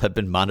that people have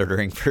been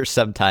monitoring for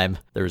some time.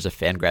 There was a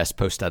Fangraphs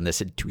post on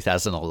this in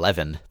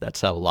 2011. That's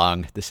how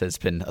long this has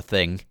been a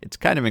thing. It's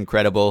kind of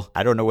incredible.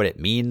 I don't know what it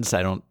means.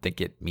 I don't think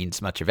it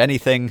means much of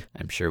anything.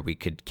 I'm sure we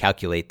could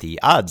calculate the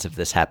odds of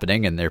this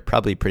happening, and they're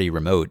probably pretty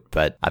remote,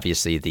 but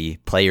obviously the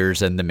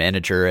players and the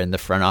manager and the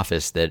front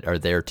office that are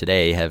there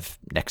today have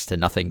next to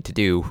nothing to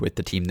do with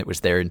the team that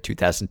was there in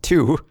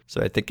 2002. So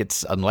I think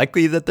it's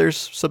unlikely that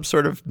there's some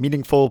sort of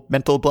meaningful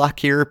mental block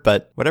here,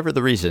 but whatever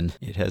the reason,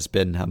 it has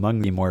been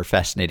among the more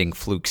fascinating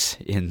flukes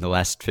in the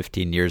last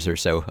 15 years or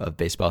so of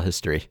baseball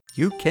history.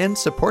 You can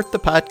support the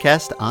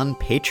podcast on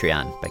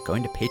Patreon by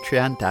going to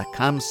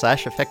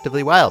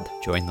patreon.com/effectivelywild.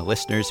 Join the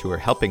listeners who are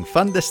helping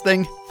fund this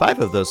thing. 5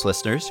 of those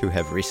listeners who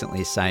have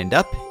recently signed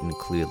up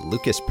include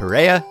Lucas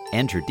Perea,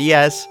 Andrew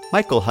Diaz,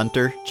 Michael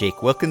Hunter,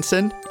 Jake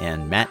Wilkinson,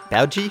 and Matt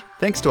Bauji.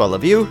 Thanks to all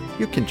of you.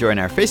 You can join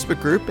our Facebook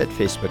group at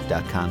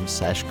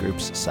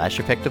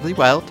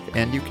facebook.com/groups/effectivelywild,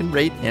 and you can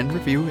rate and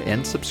review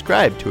and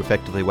subscribe to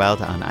Effectively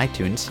Wild on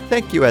iTunes.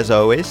 Thank you, as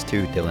always,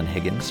 to Dylan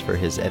Higgins for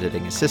his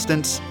editing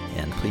assistance,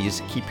 and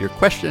please keep your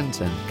questions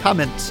and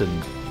comments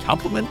and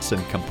compliments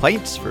and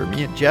complaints for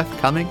me and Jeff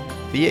coming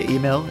via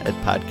email at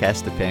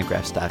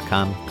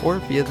podcast@fangraphs.com or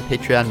via the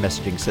Patreon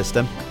messaging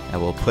system. I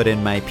will put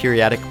in my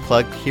periodic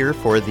plug here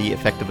for the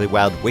Effectively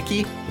Wild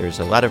wiki. There's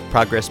a lot of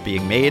progress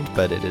being made,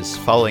 but it is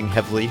falling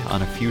heavily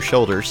on a few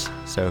shoulders.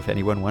 So if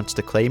anyone wants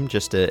to claim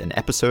just an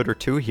episode or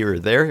two here or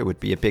there, it would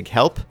be a big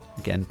help.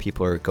 Again,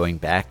 people are going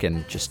back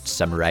and just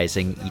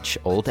summarizing each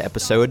old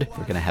episode.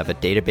 We're going to have a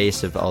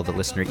database of all the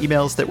listener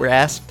emails that were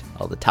asked,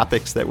 all the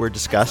topics that were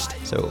discussed,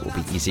 so it will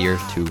be easier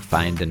to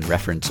find and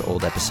reference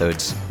old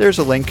episodes. There's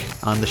a link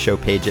on the show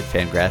page at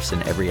Fangraphs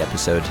in every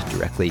episode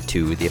directly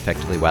to the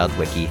Effectively Wild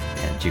wiki,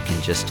 and you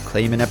can just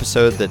claim an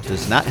episode that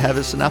does not have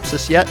a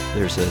synopsis yet.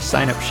 There's a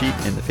sign-up sheet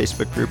in the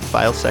Facebook group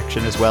file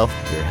section as well.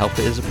 Your help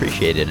is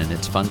appreciated, and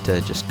it's fun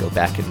to just go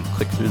back and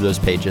click through those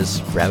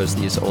pages, browse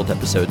these old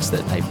episodes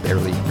that I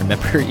barely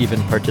remember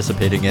even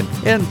participating in,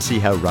 and see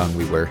how wrong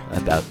we were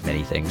about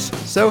many things.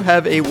 So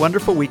have a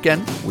wonderful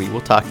weekend. We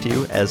will talk to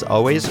you, as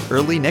always,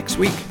 early next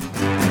week.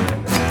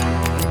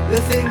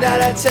 The thing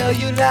that I tell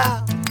you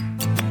now,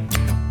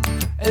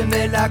 it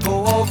may not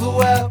go over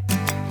well,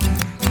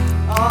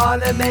 or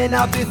it may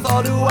not be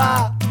thought a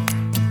while,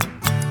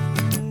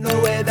 no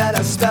way that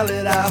I spell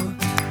it out,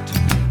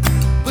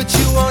 but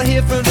you won't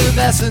hear from the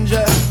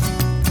messenger.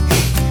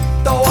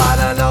 Don't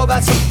wanna know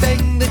about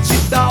something that you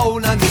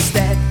don't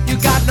understand. You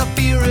got no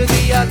fear of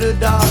the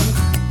underdog.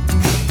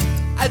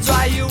 That's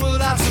why you will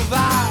not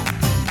survive.